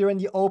helpful if you're in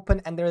the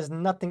open and there is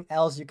nothing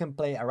else you can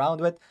play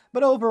around with,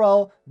 but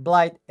overall,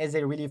 Blight is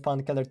a really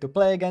fun killer to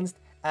play against,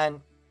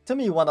 and to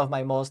me, one of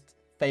my most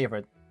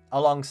favorite,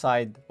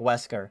 alongside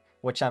Wesker,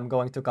 which I'm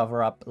going to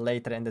cover up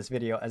later in this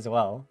video as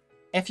well.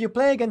 If you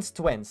play against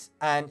twins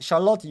and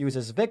Charlotte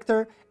uses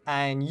Victor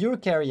and you're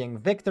carrying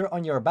Victor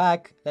on your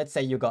back, let's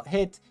say you got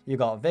hit, you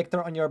got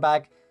Victor on your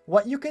back,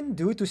 what you can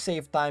do to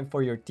save time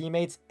for your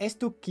teammates is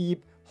to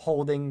keep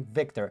holding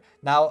Victor.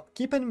 Now,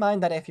 keep in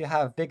mind that if you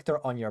have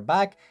Victor on your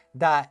back,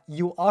 that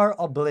you are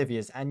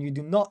oblivious and you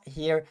do not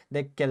hear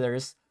the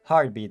killer's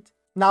heartbeat.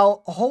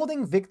 Now,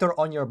 holding Victor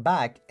on your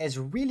back is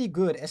really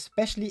good,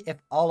 especially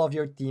if all of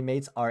your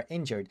teammates are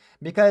injured,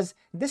 because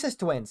this is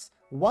twins.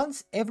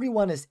 Once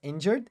everyone is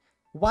injured,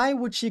 why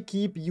would she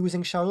keep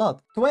using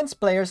Charlotte? Twins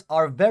players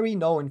are very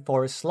known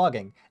for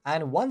slugging,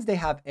 and once they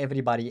have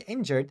everybody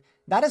injured,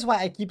 that is why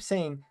I keep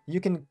saying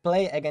you can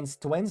play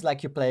against twins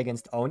like you play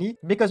against Oni,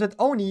 because with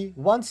Oni,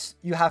 once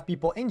you have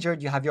people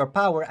injured, you have your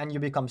power and you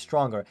become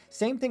stronger.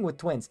 Same thing with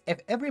twins.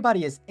 If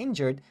everybody is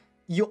injured,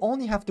 you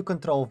only have to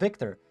control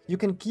Victor. You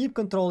can keep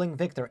controlling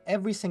Victor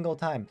every single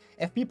time.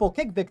 If people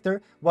kick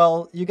Victor,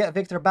 well, you get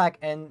Victor back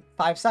in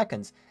 5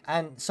 seconds,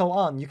 and so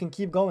on. You can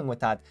keep going with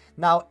that.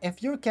 Now,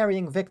 if you're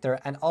carrying Victor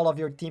and all of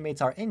your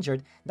teammates are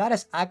injured, that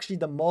is actually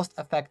the most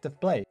effective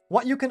play.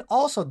 What you can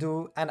also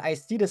do, and I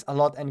see this a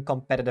lot in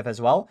competitive as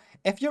well,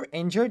 if you're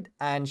injured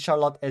and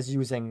Charlotte is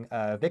using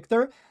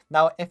Victor,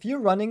 now if you're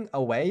running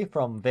away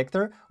from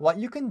Victor, what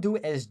you can do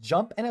is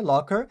jump in a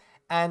locker,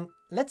 and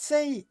let's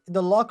say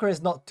the locker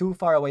is not too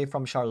far away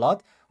from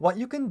Charlotte. What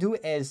you can do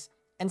is,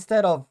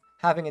 instead of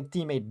having a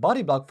teammate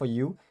body block for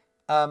you,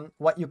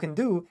 what you can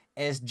do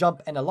is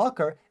jump in a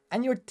locker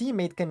and your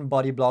teammate can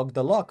body block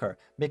the locker.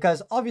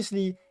 Because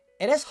obviously,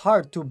 it is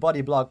hard to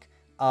body block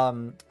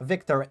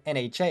Victor in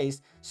a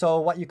chase.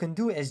 So what you can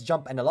do is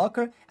jump in a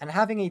locker and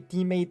having a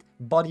teammate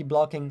body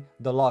blocking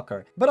the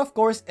locker. But of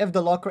course, if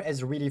the locker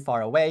is really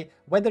far away,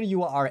 whether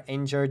you are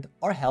injured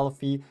or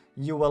healthy,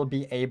 you will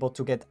be able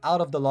to get out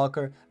of the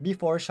locker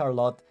before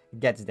Charlotte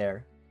gets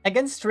there.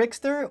 Against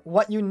Trickster,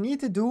 what you need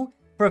to do,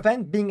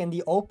 prevent being in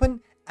the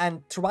open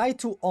and try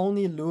to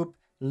only loop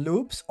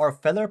loops or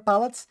filler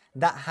pallets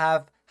that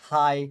have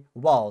high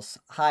walls,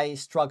 high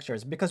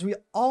structures, because we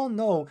all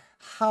know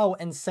how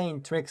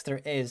insane Trickster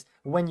is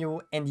when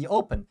you're in the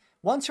open.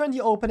 Once you're in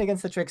the open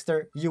against the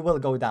Trickster, you will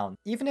go down.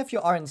 Even if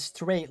you are in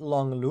straight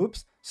long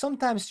loops,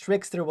 sometimes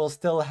Trickster will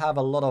still have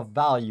a lot of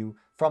value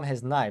from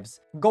his knives.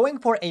 Going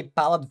for a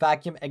pallet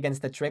vacuum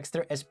against the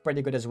Trickster is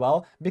pretty good as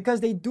well,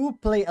 because they do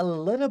play a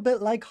little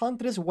bit like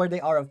Huntress, where they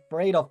are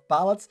afraid of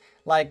pallets.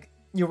 Like,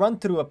 you run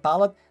through a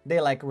pallet, they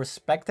like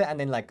respect it and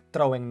then like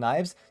throwing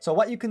knives. So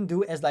what you can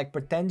do is like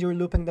pretend you're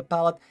looping the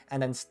pallet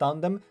and then stun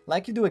them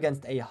like you do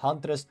against a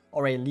Huntress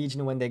or a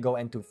Legion when they go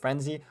into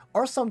Frenzy,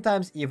 or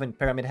sometimes even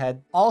Pyramid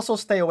Head. Also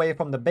stay away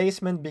from the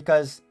basement,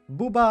 because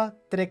Booba,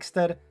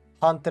 Trickster,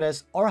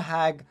 Huntress or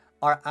Hag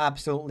are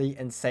absolutely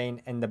insane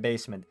in the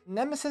basement.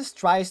 Nemesis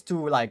tries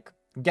to like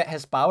get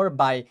his power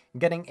by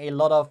getting a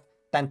lot of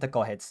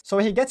tentacle hits. So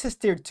he gets his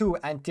tier 2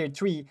 and tier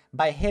 3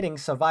 by hitting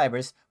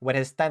survivors with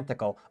his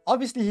tentacle.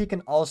 Obviously he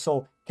can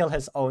also kill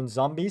his own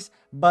zombies,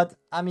 but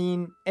I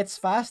mean, it's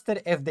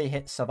faster if they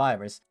hit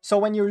survivors. So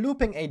when you're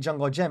looping a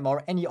jungle gym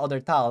or any other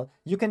tile,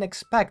 you can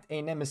expect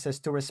a nemesis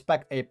to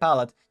respect a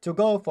pallet to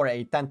go for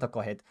a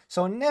tentacle hit.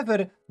 So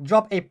never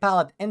drop a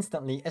pallet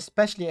instantly,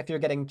 especially if you're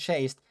getting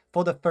chased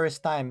for the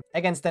first time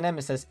against the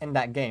nemesis in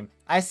that game.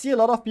 I see a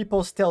lot of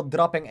people still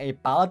dropping a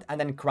pallet and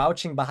then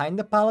crouching behind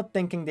the pallet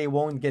thinking they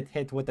won't get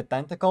hit with the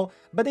tentacle,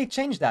 but they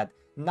changed that.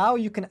 Now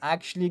you can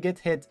actually get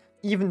hit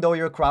even though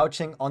you're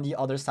crouching on the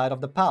other side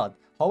of the pallet.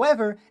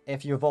 However,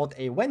 if you vault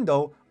a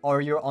window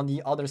or you're on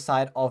the other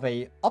side of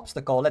a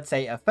obstacle, let's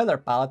say a filler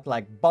pallet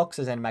like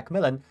boxes in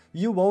Macmillan,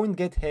 you won't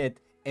get hit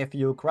if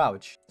you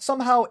crouch.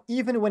 Somehow,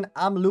 even when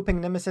I'm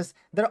looping nemesis,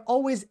 there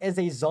always is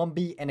a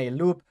zombie in a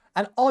loop,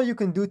 and all you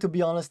can do, to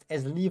be honest,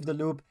 is leave the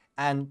loop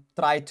and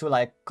try to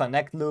like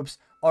connect loops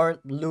or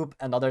loop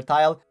another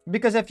tile,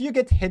 because if you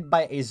get hit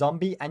by a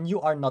zombie and you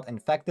are not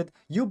infected,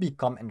 you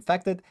become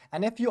infected,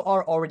 and if you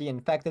are already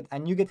infected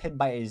and you get hit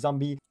by a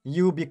zombie,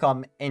 you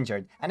become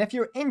injured. And if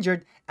you're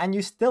injured and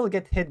you still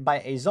get hit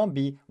by a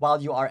zombie while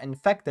you are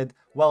infected,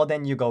 well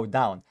then you go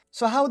down.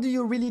 So how do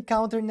you really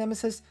counter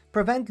Nemesis?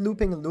 Prevent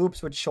looping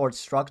loops with short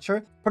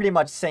structure, pretty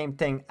much same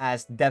thing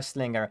as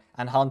Deathslinger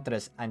and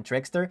Huntress and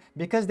Trickster,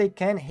 because they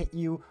can hit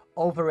you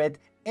over it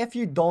if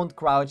you don't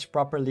crouch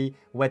properly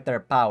with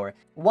their power.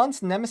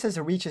 Once Nemesis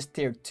reaches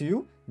tier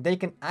 2, they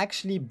can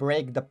actually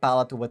break the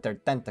pallet with their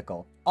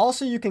tentacle.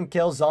 Also, you can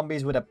kill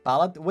zombies with a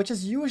pallet, which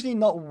is usually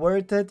not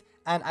worth it,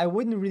 and I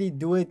wouldn't really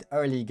do it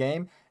early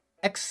game.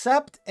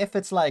 Except if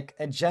it's like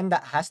a gen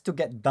that has to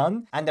get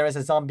done and there is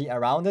a zombie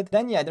around it,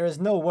 then yeah, there is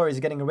no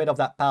worries getting rid of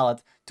that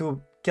pallet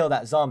to kill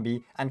that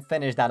zombie and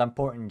finish that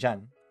important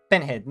gen.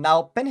 Pinhead.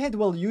 Now, Pinhead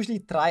will usually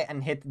try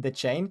and hit the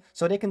chain,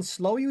 so they can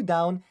slow you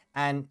down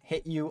and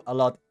hit you a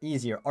lot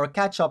easier, or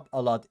catch up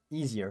a lot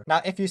easier.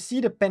 Now, if you see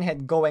the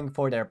Pinhead going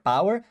for their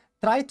power,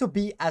 try to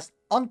be as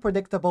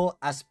unpredictable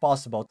as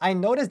possible. I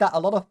noticed that a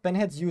lot of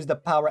Pinheads use the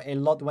power a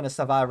lot when a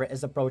survivor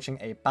is approaching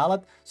a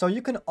pallet, so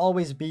you can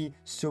always be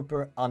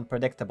super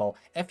unpredictable.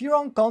 If you're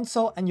on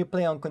console and you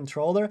play on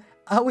controller,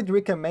 I would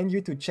recommend you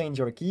to change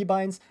your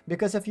keybinds,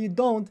 because if you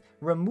don't,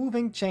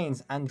 removing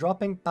chains and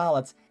dropping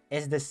pallets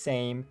is the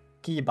same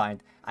keybind.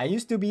 I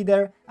used to be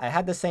there, I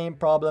had the same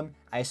problem,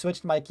 I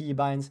switched my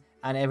keybinds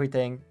and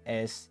everything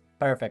is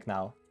perfect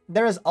now.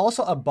 There is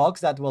also a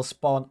box that will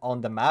spawn on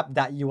the map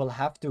that you will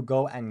have to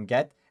go and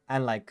get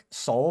and like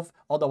solve,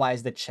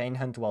 otherwise the chain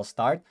hunt will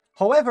start.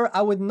 However,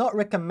 I would not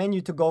recommend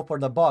you to go for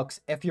the box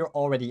if you're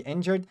already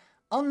injured,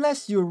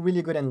 unless you're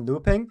really good in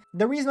looping.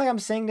 The reason why I'm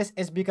saying this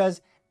is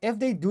because if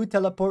they do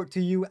teleport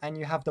to you and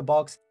you have the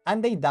box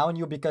and they down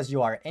you because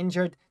you are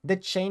injured, the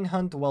chain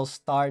hunt will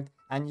start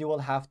and you will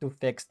have to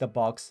fix the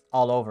box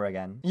all over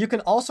again. You can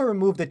also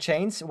remove the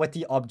chains with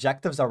the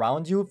objectives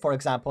around you, for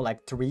example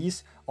like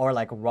trees or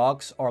like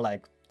rocks or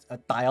like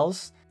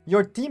tiles.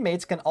 Your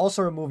teammates can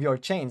also remove your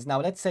chains.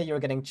 Now let's say you're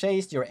getting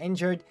chased, you're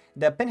injured,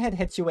 the Pinhead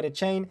hits you with a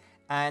chain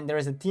and there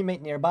is a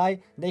teammate nearby,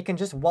 they can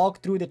just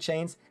walk through the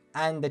chains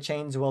and the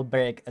chains will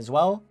break as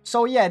well.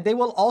 So yeah, they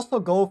will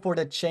also go for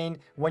the chain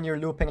when you're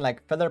looping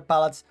like filler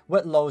pallets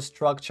with low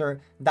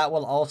structure. That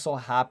will also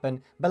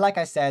happen, but like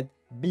I said,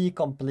 be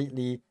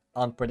completely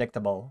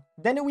unpredictable.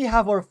 Then we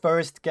have our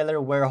first killer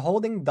where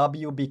holding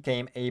W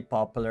became a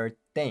popular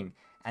thing,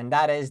 and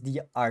that is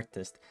the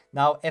artist.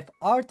 Now, if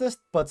artist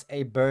puts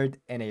a bird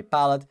in a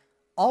pallet,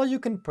 all you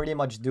can pretty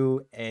much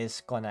do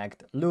is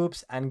connect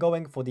loops and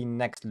going for the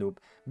next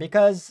loop,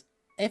 because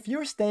if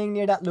you're staying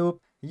near that loop,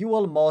 you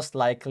will most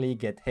likely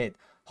get hit.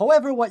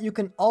 However, what you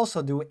can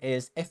also do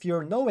is, if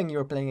you're knowing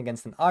you're playing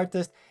against an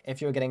artist,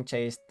 if you're getting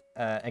chased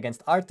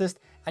against artist,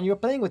 and you're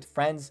playing with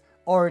friends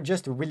or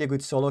just really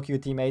good solo queue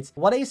teammates,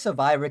 what a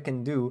survivor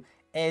can do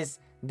is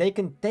they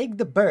can take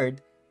the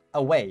bird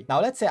away.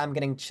 Now, let's say I'm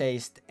getting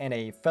chased in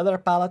a filler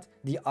pallet,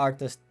 the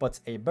artist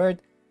puts a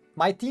bird,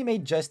 my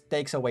teammate just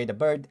takes away the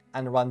bird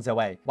and runs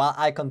away while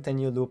I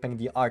continue looping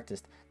the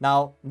artist.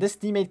 Now, this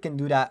teammate can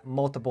do that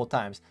multiple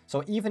times.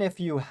 So even if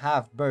you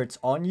have birds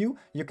on you,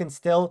 you can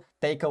still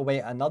take away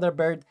another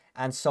bird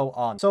and so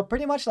on. So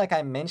pretty much like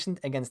I mentioned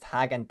against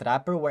Hag and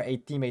Trapper, where a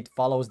teammate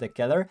follows the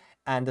killer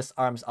and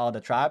disarms all the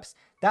traps,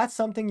 that's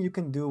something you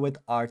can do with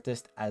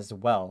artist as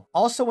well.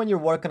 Also, when you're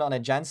working on a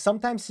gen,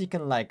 sometimes you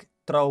can like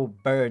throw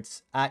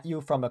birds at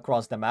you from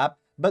across the map,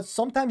 but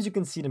sometimes you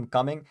can see them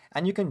coming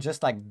and you can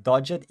just like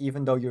dodge it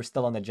even though you're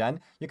still on the gen.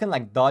 You can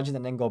like dodge it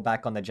and then go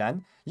back on the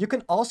gen. You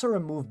can also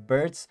remove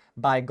birds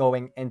by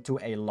going into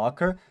a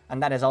locker,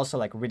 and that is also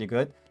like really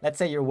good. Let's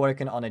say you're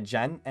working on a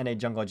gen in a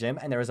jungle gym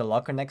and there is a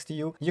locker next to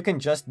you. You can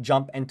just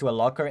jump into a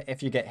locker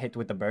if you get hit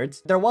with the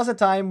birds. There was a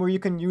time where you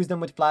can use them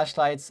with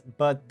flashlights,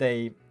 but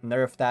they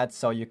nerfed that,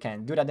 so you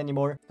can't do that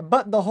anymore.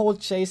 But the whole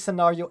chase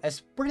scenario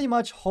is pretty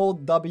much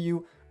hold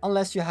W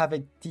unless you have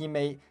a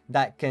teammate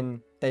that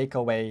can take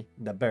away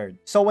the bird.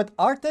 So with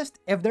Artist,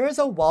 if there is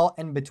a wall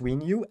in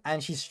between you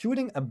and she's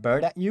shooting a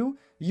bird at you,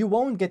 you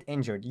won't get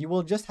injured. You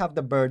will just have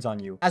the birds on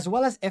you. As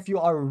well as if you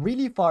are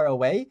really far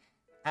away,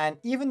 and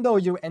even though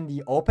you're in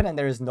the open and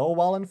there is no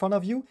wall in front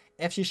of you,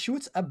 if she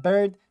shoots a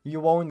bird, you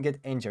won't get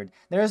injured.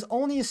 There is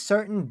only a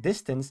certain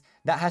distance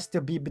that has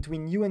to be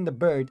between you and the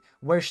bird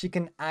where she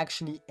can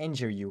actually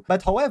injure you.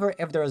 But however,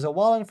 if there is a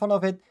wall in front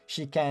of it,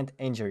 she can't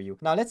injure you.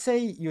 Now, let's say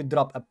you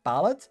drop a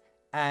pallet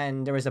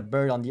and there is a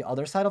bird on the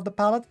other side of the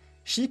pallet.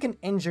 She can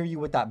injure you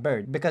with that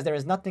bird because there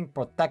is nothing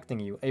protecting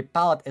you. A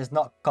pallet is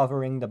not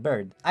covering the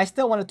bird. I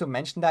still wanted to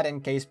mention that in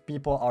case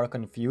people are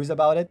confused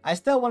about it. I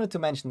still wanted to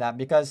mention that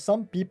because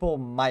some people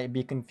might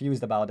be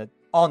confused about it.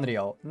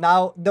 Onryo.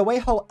 Now, the way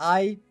how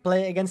I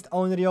play against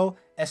Onryo,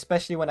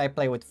 especially when I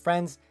play with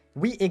friends,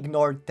 we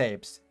ignore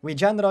tapes. We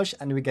gen rush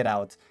and we get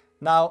out.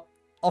 Now,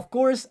 of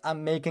course,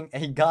 I'm making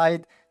a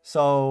guide,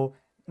 so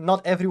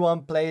not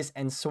everyone plays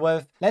in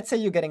Swift. Let's say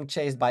you're getting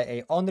chased by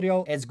a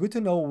Onryo. It's good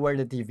to know where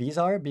the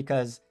TVs are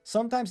because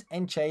sometimes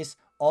in chase,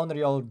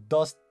 Onryo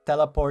does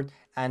teleport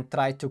and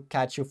try to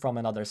catch you from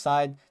another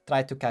side,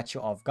 try to catch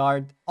you off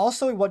guard.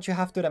 Also, what you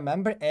have to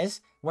remember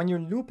is when you're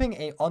looping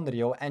a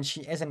Onryo and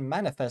she is in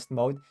manifest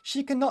mode,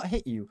 she cannot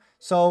hit you.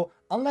 So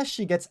unless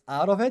she gets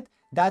out of it,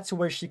 that's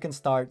where she can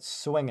start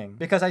swinging.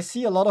 Because I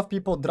see a lot of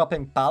people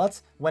dropping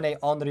pallets when a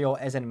Onryo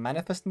is in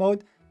manifest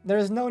mode. There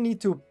is no need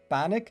to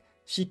panic.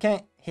 She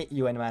can't hit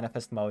you in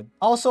manifest mode.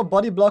 Also,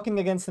 body blocking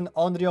against an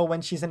Onryo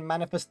when she's in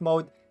manifest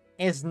mode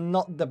is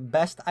not the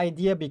best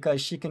idea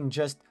because she can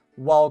just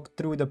walk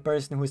through the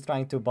person who's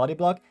trying to body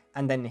block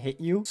and then hit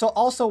you. So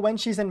also when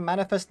she's in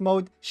manifest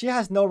mode, she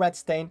has no red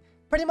stain,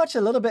 pretty much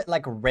a little bit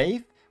like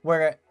Wraith,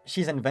 where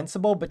she's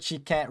invincible but she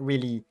can't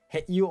really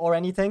hit you or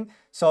anything.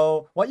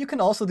 So what you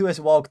can also do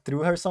is walk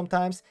through her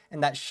sometimes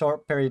in that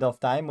short period of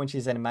time when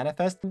she's in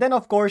manifest. Then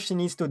of course she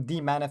needs to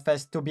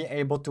demanifest to be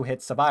able to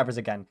hit survivors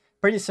again.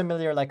 Pretty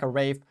similar like a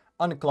Wraith,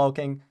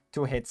 uncloaking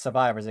to hit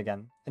survivors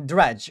again.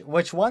 Dredge,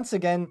 which once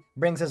again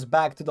brings us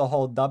back to the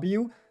whole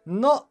W.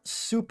 Not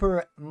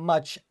super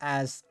much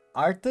as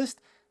Artist,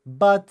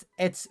 but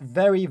it's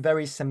very,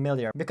 very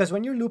similar. Because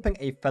when you're looping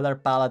a filler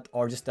pallet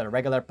or just a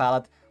regular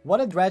pallet, what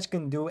a Dredge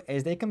can do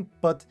is they can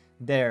put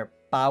their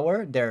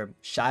power, their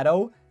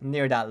shadow,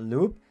 near that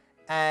loop.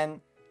 And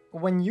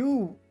when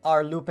you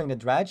are looping the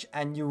Dredge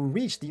and you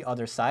reach the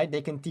other side,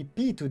 they can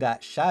TP to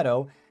that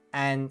shadow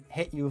and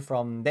hit you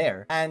from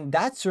there. And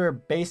that's where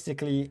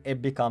basically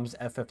it becomes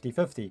a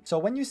 50-50. So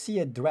when you see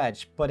a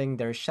Dredge putting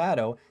their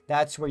shadow,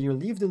 that's where you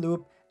leave the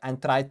loop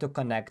and try to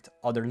connect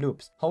other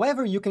loops.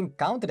 However, you can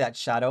counter that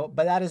shadow,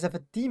 but that is if a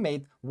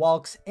teammate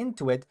walks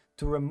into it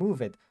to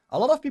remove it. A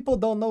lot of people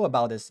don't know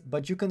about this,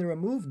 but you can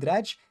remove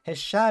Dredge, his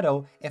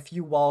shadow, if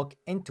you walk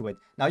into it.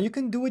 Now, you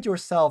can do it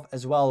yourself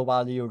as well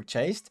while you're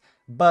chased,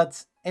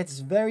 but it's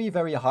very,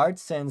 very hard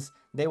since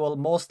they will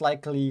most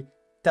likely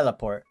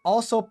teleport.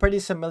 Also pretty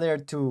similar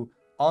to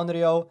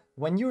Onryo,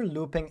 when you're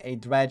looping a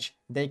Dredge,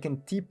 they can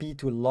TP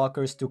to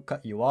lockers to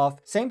cut you off.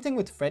 Same thing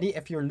with Freddy.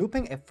 If you're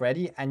looping a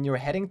Freddy and you're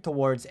heading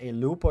towards a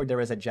loop where there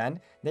is a gen,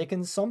 they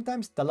can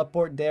sometimes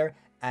teleport there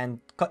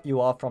and cut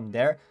you off from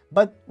there.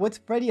 But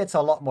with Freddy, it's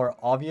a lot more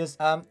obvious.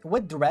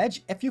 With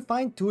Dredge, if you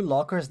find two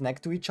lockers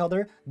next to each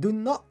other, do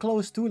not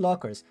close two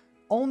lockers.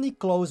 Only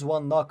close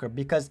one locker,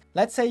 because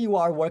let's say you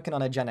are working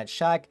on a gen at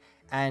Shack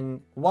and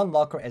one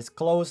locker is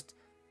closed.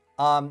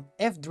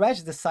 If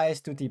Dredge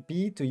decides to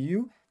TP to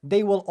you,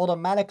 they will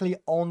automatically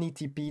only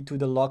TP to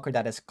the locker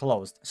that is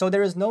closed. So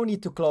there is no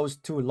need to close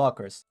two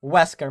lockers.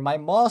 Wesker, my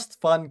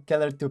most fun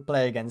killer to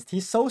play against.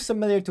 He's so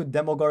similar to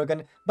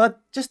𝘠𝘠𝘥𝘠,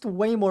 but just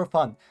way more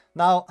fun.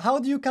 Now, how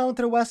do you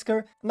counter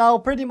Wesker? Now,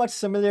 pretty much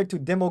similar to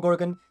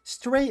𝘠𝘠𝘠𝘠,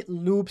 straight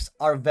loops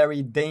are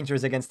very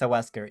dangerous against a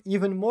Wesker.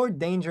 Even more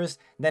dangerous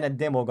than a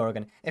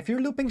𝘠𝘠𝘠𝘠. If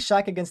you're looping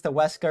Shack against a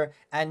Wesker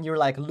and you're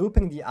like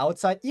looping the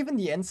outside, even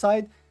the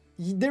inside,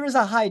 there is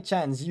a high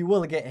chance you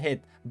will get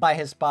hit by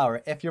his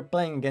power if you're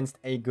playing against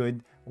a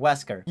good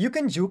Wesker. You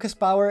can juke his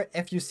power.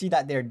 If you see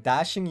that they're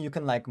dashing, you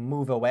can like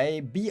move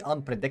away, be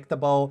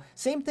unpredictable.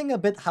 Same thing a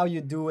bit how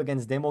you do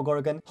against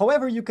𝘠𝘠𝘠𝘠.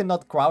 However, you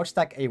cannot crouch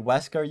stack a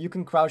Wesker. You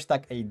can crouch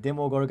stack a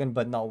𝘠𝘠𝘠𝘠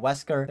but not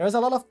Wesker. There's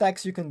a lot of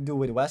tags you can do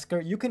with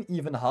Wesker. You can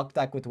even hug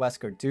tag with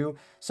Wesker too.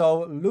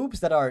 So loops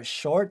that are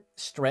short,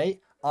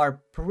 straight,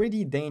 are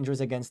pretty dangerous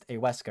against a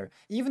Wesker.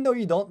 Even though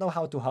you don't know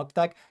how to hug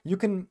tag, you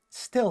can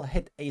still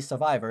hit a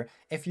survivor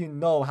if you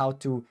know how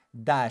to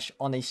dash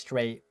on a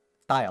straight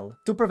tile.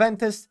 To prevent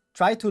this,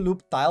 try to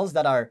loop tiles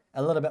that are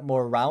a little bit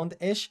more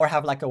round-ish or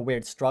have like a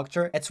weird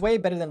structure. It's way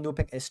better than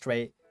looping a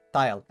straight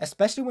tile,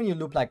 especially when you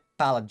loop like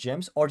pallet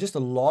gyms or just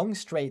long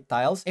straight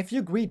tiles. If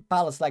you greet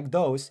pallets like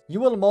those, you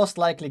will most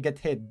likely get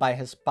hit by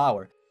his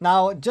power.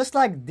 Now, just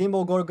like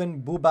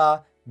𝘰𝘯𝘫𝘰𝘺𝘦,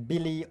 𝘠𝑰𝑔,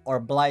 𝘰𝑰𝑔, or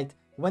Blight,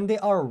 when they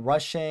are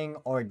rushing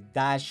or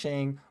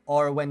dashing,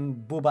 or when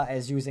𝘠𝑰𝑔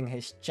is using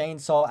his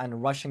chainsaw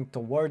and rushing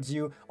towards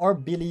you, or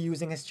𝘰𝑰𝑔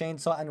using his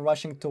chainsaw and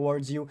rushing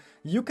towards you,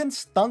 you can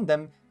stun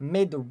them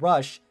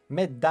mid-rush,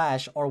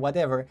 mid-dash, or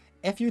whatever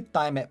if you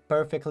time it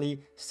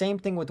perfectly. Same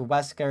thing with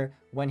Wesker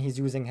when he's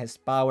using his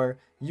power.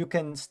 You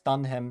can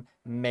stun him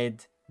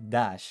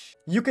mid-dash.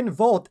 You can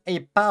vote a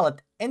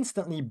pallet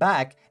instantly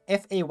back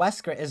if a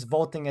Wesker is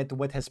voting it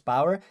with his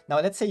power. Now,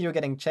 let's say you're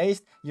getting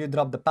chased, you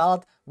drop the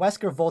pallet,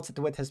 Wesker votes it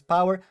with his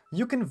power.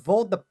 You can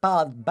vote the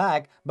pallet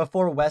back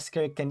before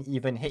Wesker can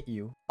even hit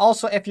you.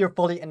 Also, if you're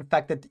fully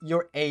infected,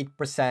 you're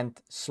 8%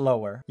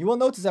 slower. You will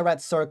notice a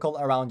red circle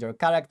around your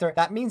character.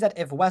 That means that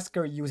if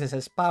Wesker uses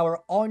his power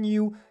on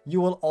you,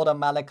 you will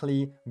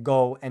automatically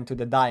go into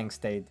the dying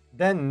state.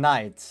 Then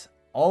Knight.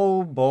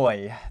 Oh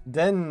boy,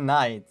 the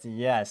Knight,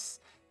 yes.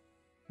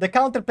 The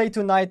counterplay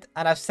to Knight,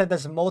 and I've said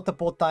this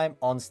multiple times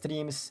on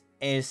streams,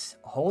 is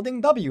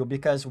holding W,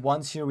 because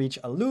once you reach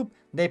a loop,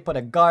 they put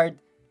a guard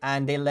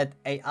and they let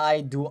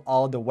AI do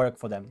all the work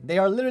for them. They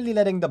are literally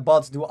letting the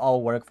bots do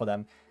all work for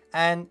them.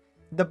 And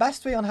the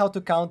best way on how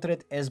to counter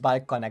it is by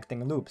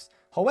connecting loops.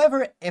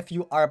 However, if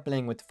you are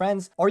playing with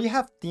friends or you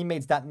have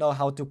teammates that know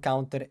how to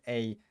counter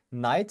a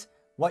Knight,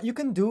 what you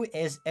can do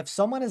is, if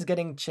someone is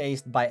getting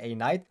chased by a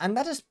Knight, and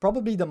that is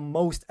probably the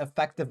most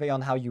effective way on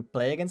how you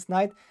play against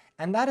Knight,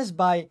 and that is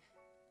by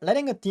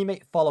letting a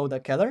teammate follow the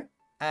killer.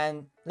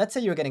 And let's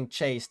say you're getting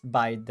chased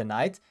by the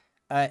Knight.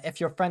 If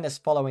your friend is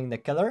following the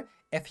killer,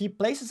 if he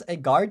places a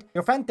guard,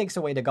 your friend takes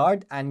away the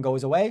guard and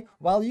goes away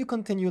while you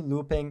continue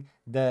looping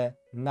the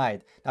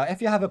Knight. Now,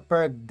 if you have a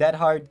perk Dead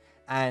Hard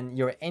and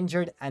you're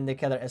injured and the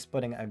killer is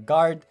putting a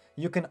guard,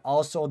 you can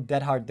also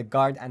Dead Hard the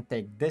guard and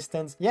take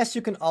distance. Yes,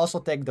 you can also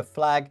take the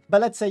flag,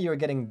 but let's say you're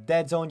getting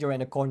dead zoned, you're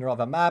in a corner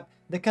of a map,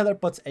 the killer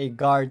puts a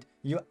guard,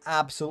 you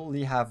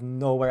absolutely have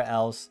nowhere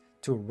else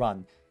to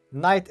run.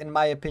 Knight, in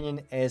my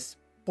opinion, is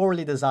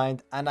poorly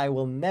designed, and I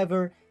will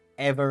never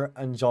ever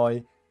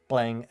enjoy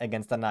playing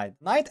against a Knight.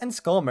 Knight and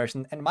Skull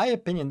Merchant, in my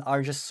opinion,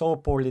 are just so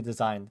poorly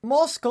designed.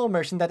 Most Skull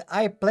Merchant that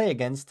I play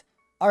against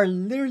are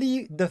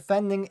literally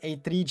defending a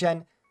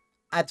 3-gen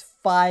at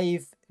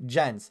 5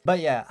 gens. But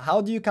yeah,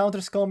 how do you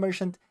counter Skull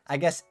Merchant? I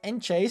guess in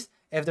chase,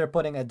 if they're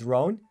putting a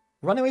drone,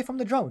 run away from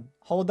the drone.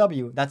 Hold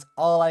W. That's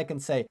all I can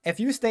say. If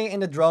you stay in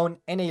the drone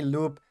in a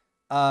loop,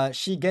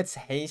 she gets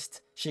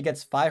haste. She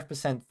gets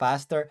 5%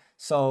 faster,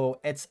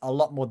 so it's a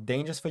lot more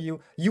dangerous for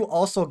you. You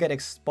also get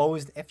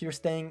exposed if you're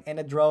staying in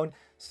a drone.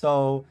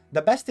 So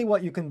the best thing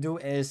what you can do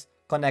is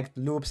connect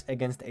loops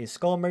against a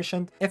Skull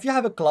Merchant. If you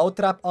have a Cloud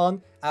Trap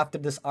on after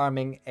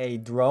disarming a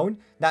drone,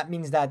 that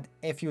means that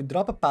if you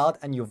drop a pallet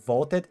and you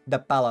vault it, the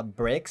pallet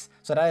breaks.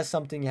 So that is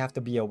something you have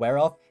to be aware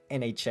of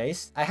in a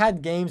chase. I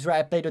had games where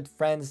I played with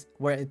friends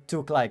where it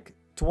took like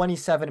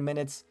 27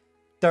 minutes,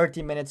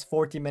 30 minutes,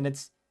 40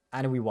 minutes,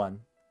 and we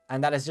won.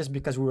 And that is just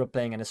because we were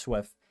playing in a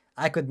Swift.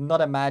 I could not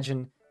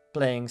imagine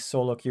playing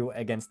solo queue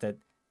against it.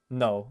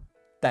 No,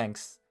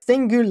 thanks.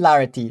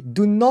 Singularity.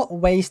 Do not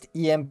waste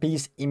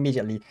EMPs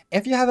immediately.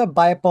 If you have a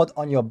biopod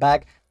on your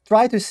back,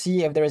 try to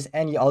see if there is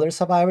any other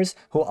survivors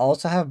who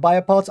also have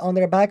biopods on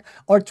their back,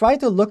 or try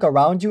to look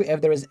around you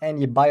if there is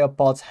any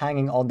biopods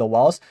hanging on the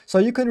walls, so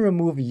you can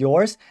remove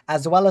yours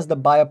as well as the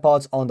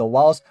biopods on the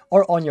walls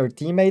or on your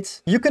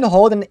teammates. You can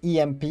hold an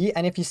EMP,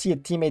 and if you see a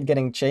teammate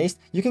getting chased,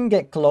 you can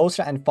get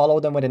closer and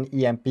follow them with an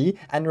EMP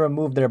and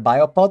remove their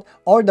biopod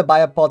or the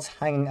biopods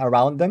hanging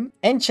around them.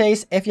 In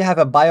chase, if you have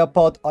a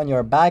biopod on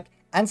your back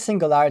and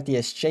Singularity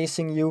is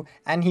chasing you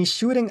and he's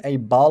shooting a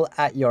ball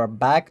at your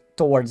back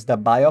towards the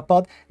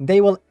biopod,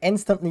 they will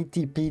instantly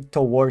TP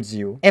towards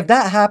you. If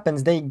that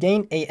happens, they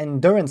gain a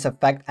endurance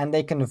effect and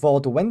they can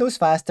vault windows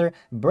faster,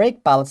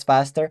 break pallets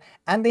faster,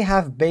 and they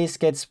have base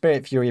kit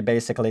Spirit Fury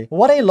basically.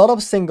 What a lot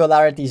of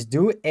Singularities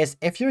do is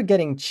if you're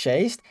getting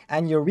chased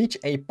and you reach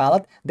a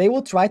pallet, they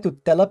will try to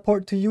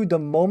teleport to you the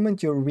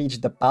moment you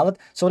reach the pallet,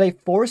 so they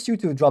force you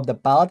to drop the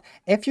pallet.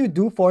 If you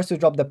do force to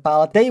drop the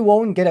pallet, they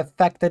won't get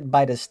affected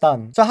by the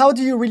stun. So how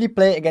do you really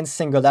play against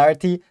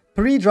Singularity?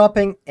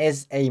 Pre-dropping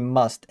is a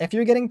must. If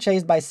you're getting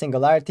chased by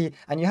Singularity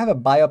and you have a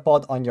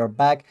biopod on your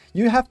back,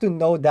 you have to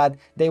know that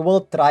they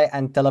will try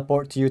and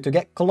teleport to you to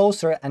get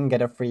closer and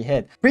get a free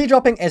hit.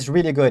 Pre-dropping is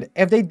really good.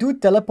 If they do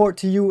teleport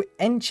to you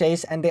in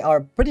chase and they are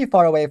pretty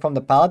far away from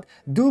the pallet,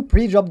 do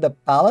pre-drop the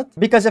pallet,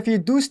 because if you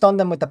do stun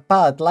them with the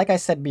pallet, like I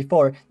said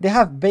before, they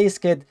have base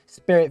kit,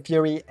 Spirit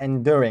Fury,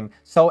 Enduring.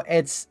 So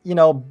it's, you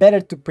know, better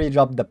to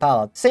pre-drop the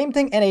pallet. Same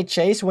thing in a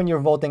chase when you're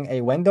vaulting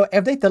a window.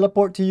 If they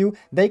teleport to you,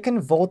 they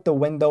can vault the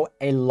window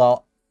a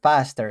lot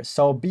faster,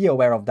 so be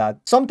aware of that.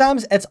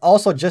 Sometimes it's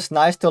also just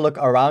nice to look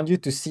around you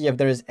to see if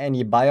there is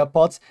any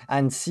biopods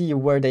and see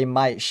where they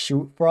might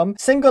shoot from.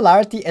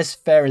 Singularity is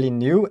fairly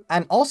new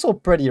and also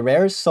pretty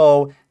rare,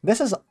 so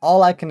this is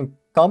all I can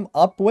come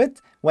up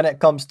with when it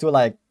comes to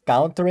like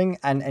countering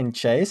and in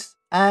chase.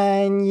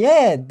 And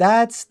yeah,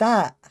 that's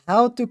that.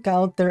 How to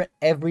counter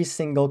every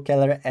single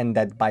killer in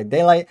Dead by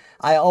Daylight.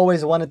 I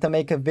always wanted to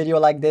make a video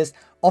like this.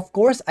 Of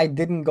course, I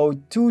didn't go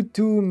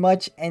too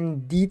much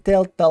in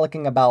detail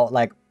talking about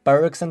like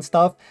perks and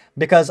stuff,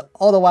 because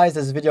otherwise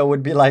this video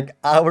would be like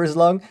hours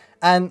long,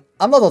 and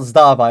I'm not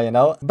𝘰𝘰𝘪𝘴, you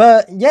know?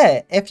 But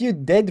yeah, if you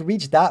did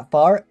reach that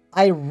far,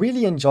 I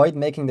really enjoyed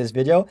making this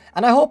video,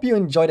 and I hope you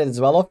enjoyed it as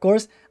well, of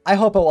course. I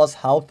hope it was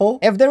helpful.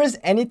 If there is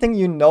anything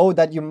you know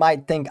that you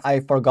might think I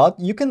forgot,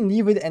 you can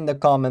leave it in the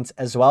comments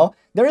as well.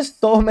 There is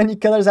so many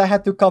killers I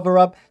had to cover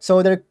up,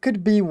 so there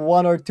could be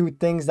 1 or 2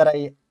 things that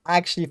I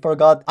actually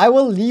forgot. I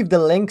will leave the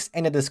links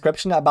in the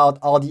description about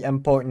all the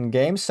important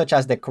games, such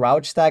as the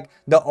crouch stack,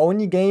 the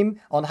Oni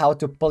game on how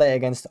to play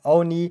against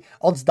Oni,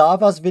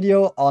 𝘰𝘰𝘪𝘴's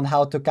video on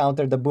how to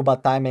counter the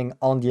booba timing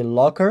on the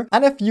locker,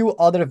 and a few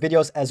other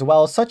videos as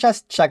well, such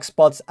as check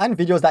spots and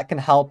videos that can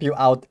help you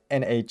out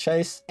in a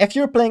chase. If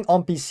you're playing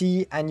on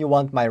PC and you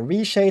want my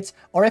reshades,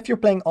 or if you're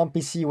playing on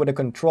PC with a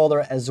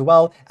controller as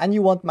well and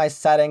you want my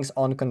settings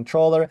on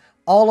controller,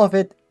 all of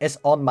it is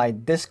on my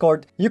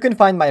Discord. You can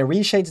find my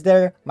reshades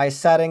there, my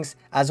settings,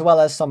 as well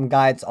as some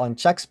guides on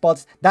check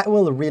spots that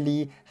will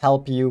really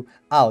help you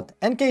out.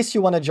 In case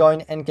you want to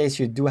join, in case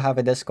you do have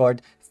a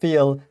Discord,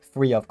 feel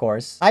free, of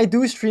course. I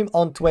do stream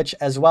on Twitch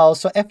as well,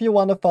 so if you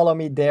want to follow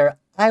me there,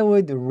 I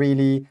would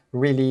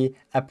really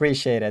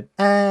appreciate it.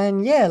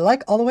 And yeah,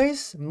 like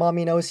always,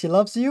 mommy knows she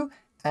loves you,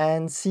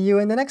 and see you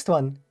in the next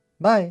one.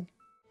 Bye!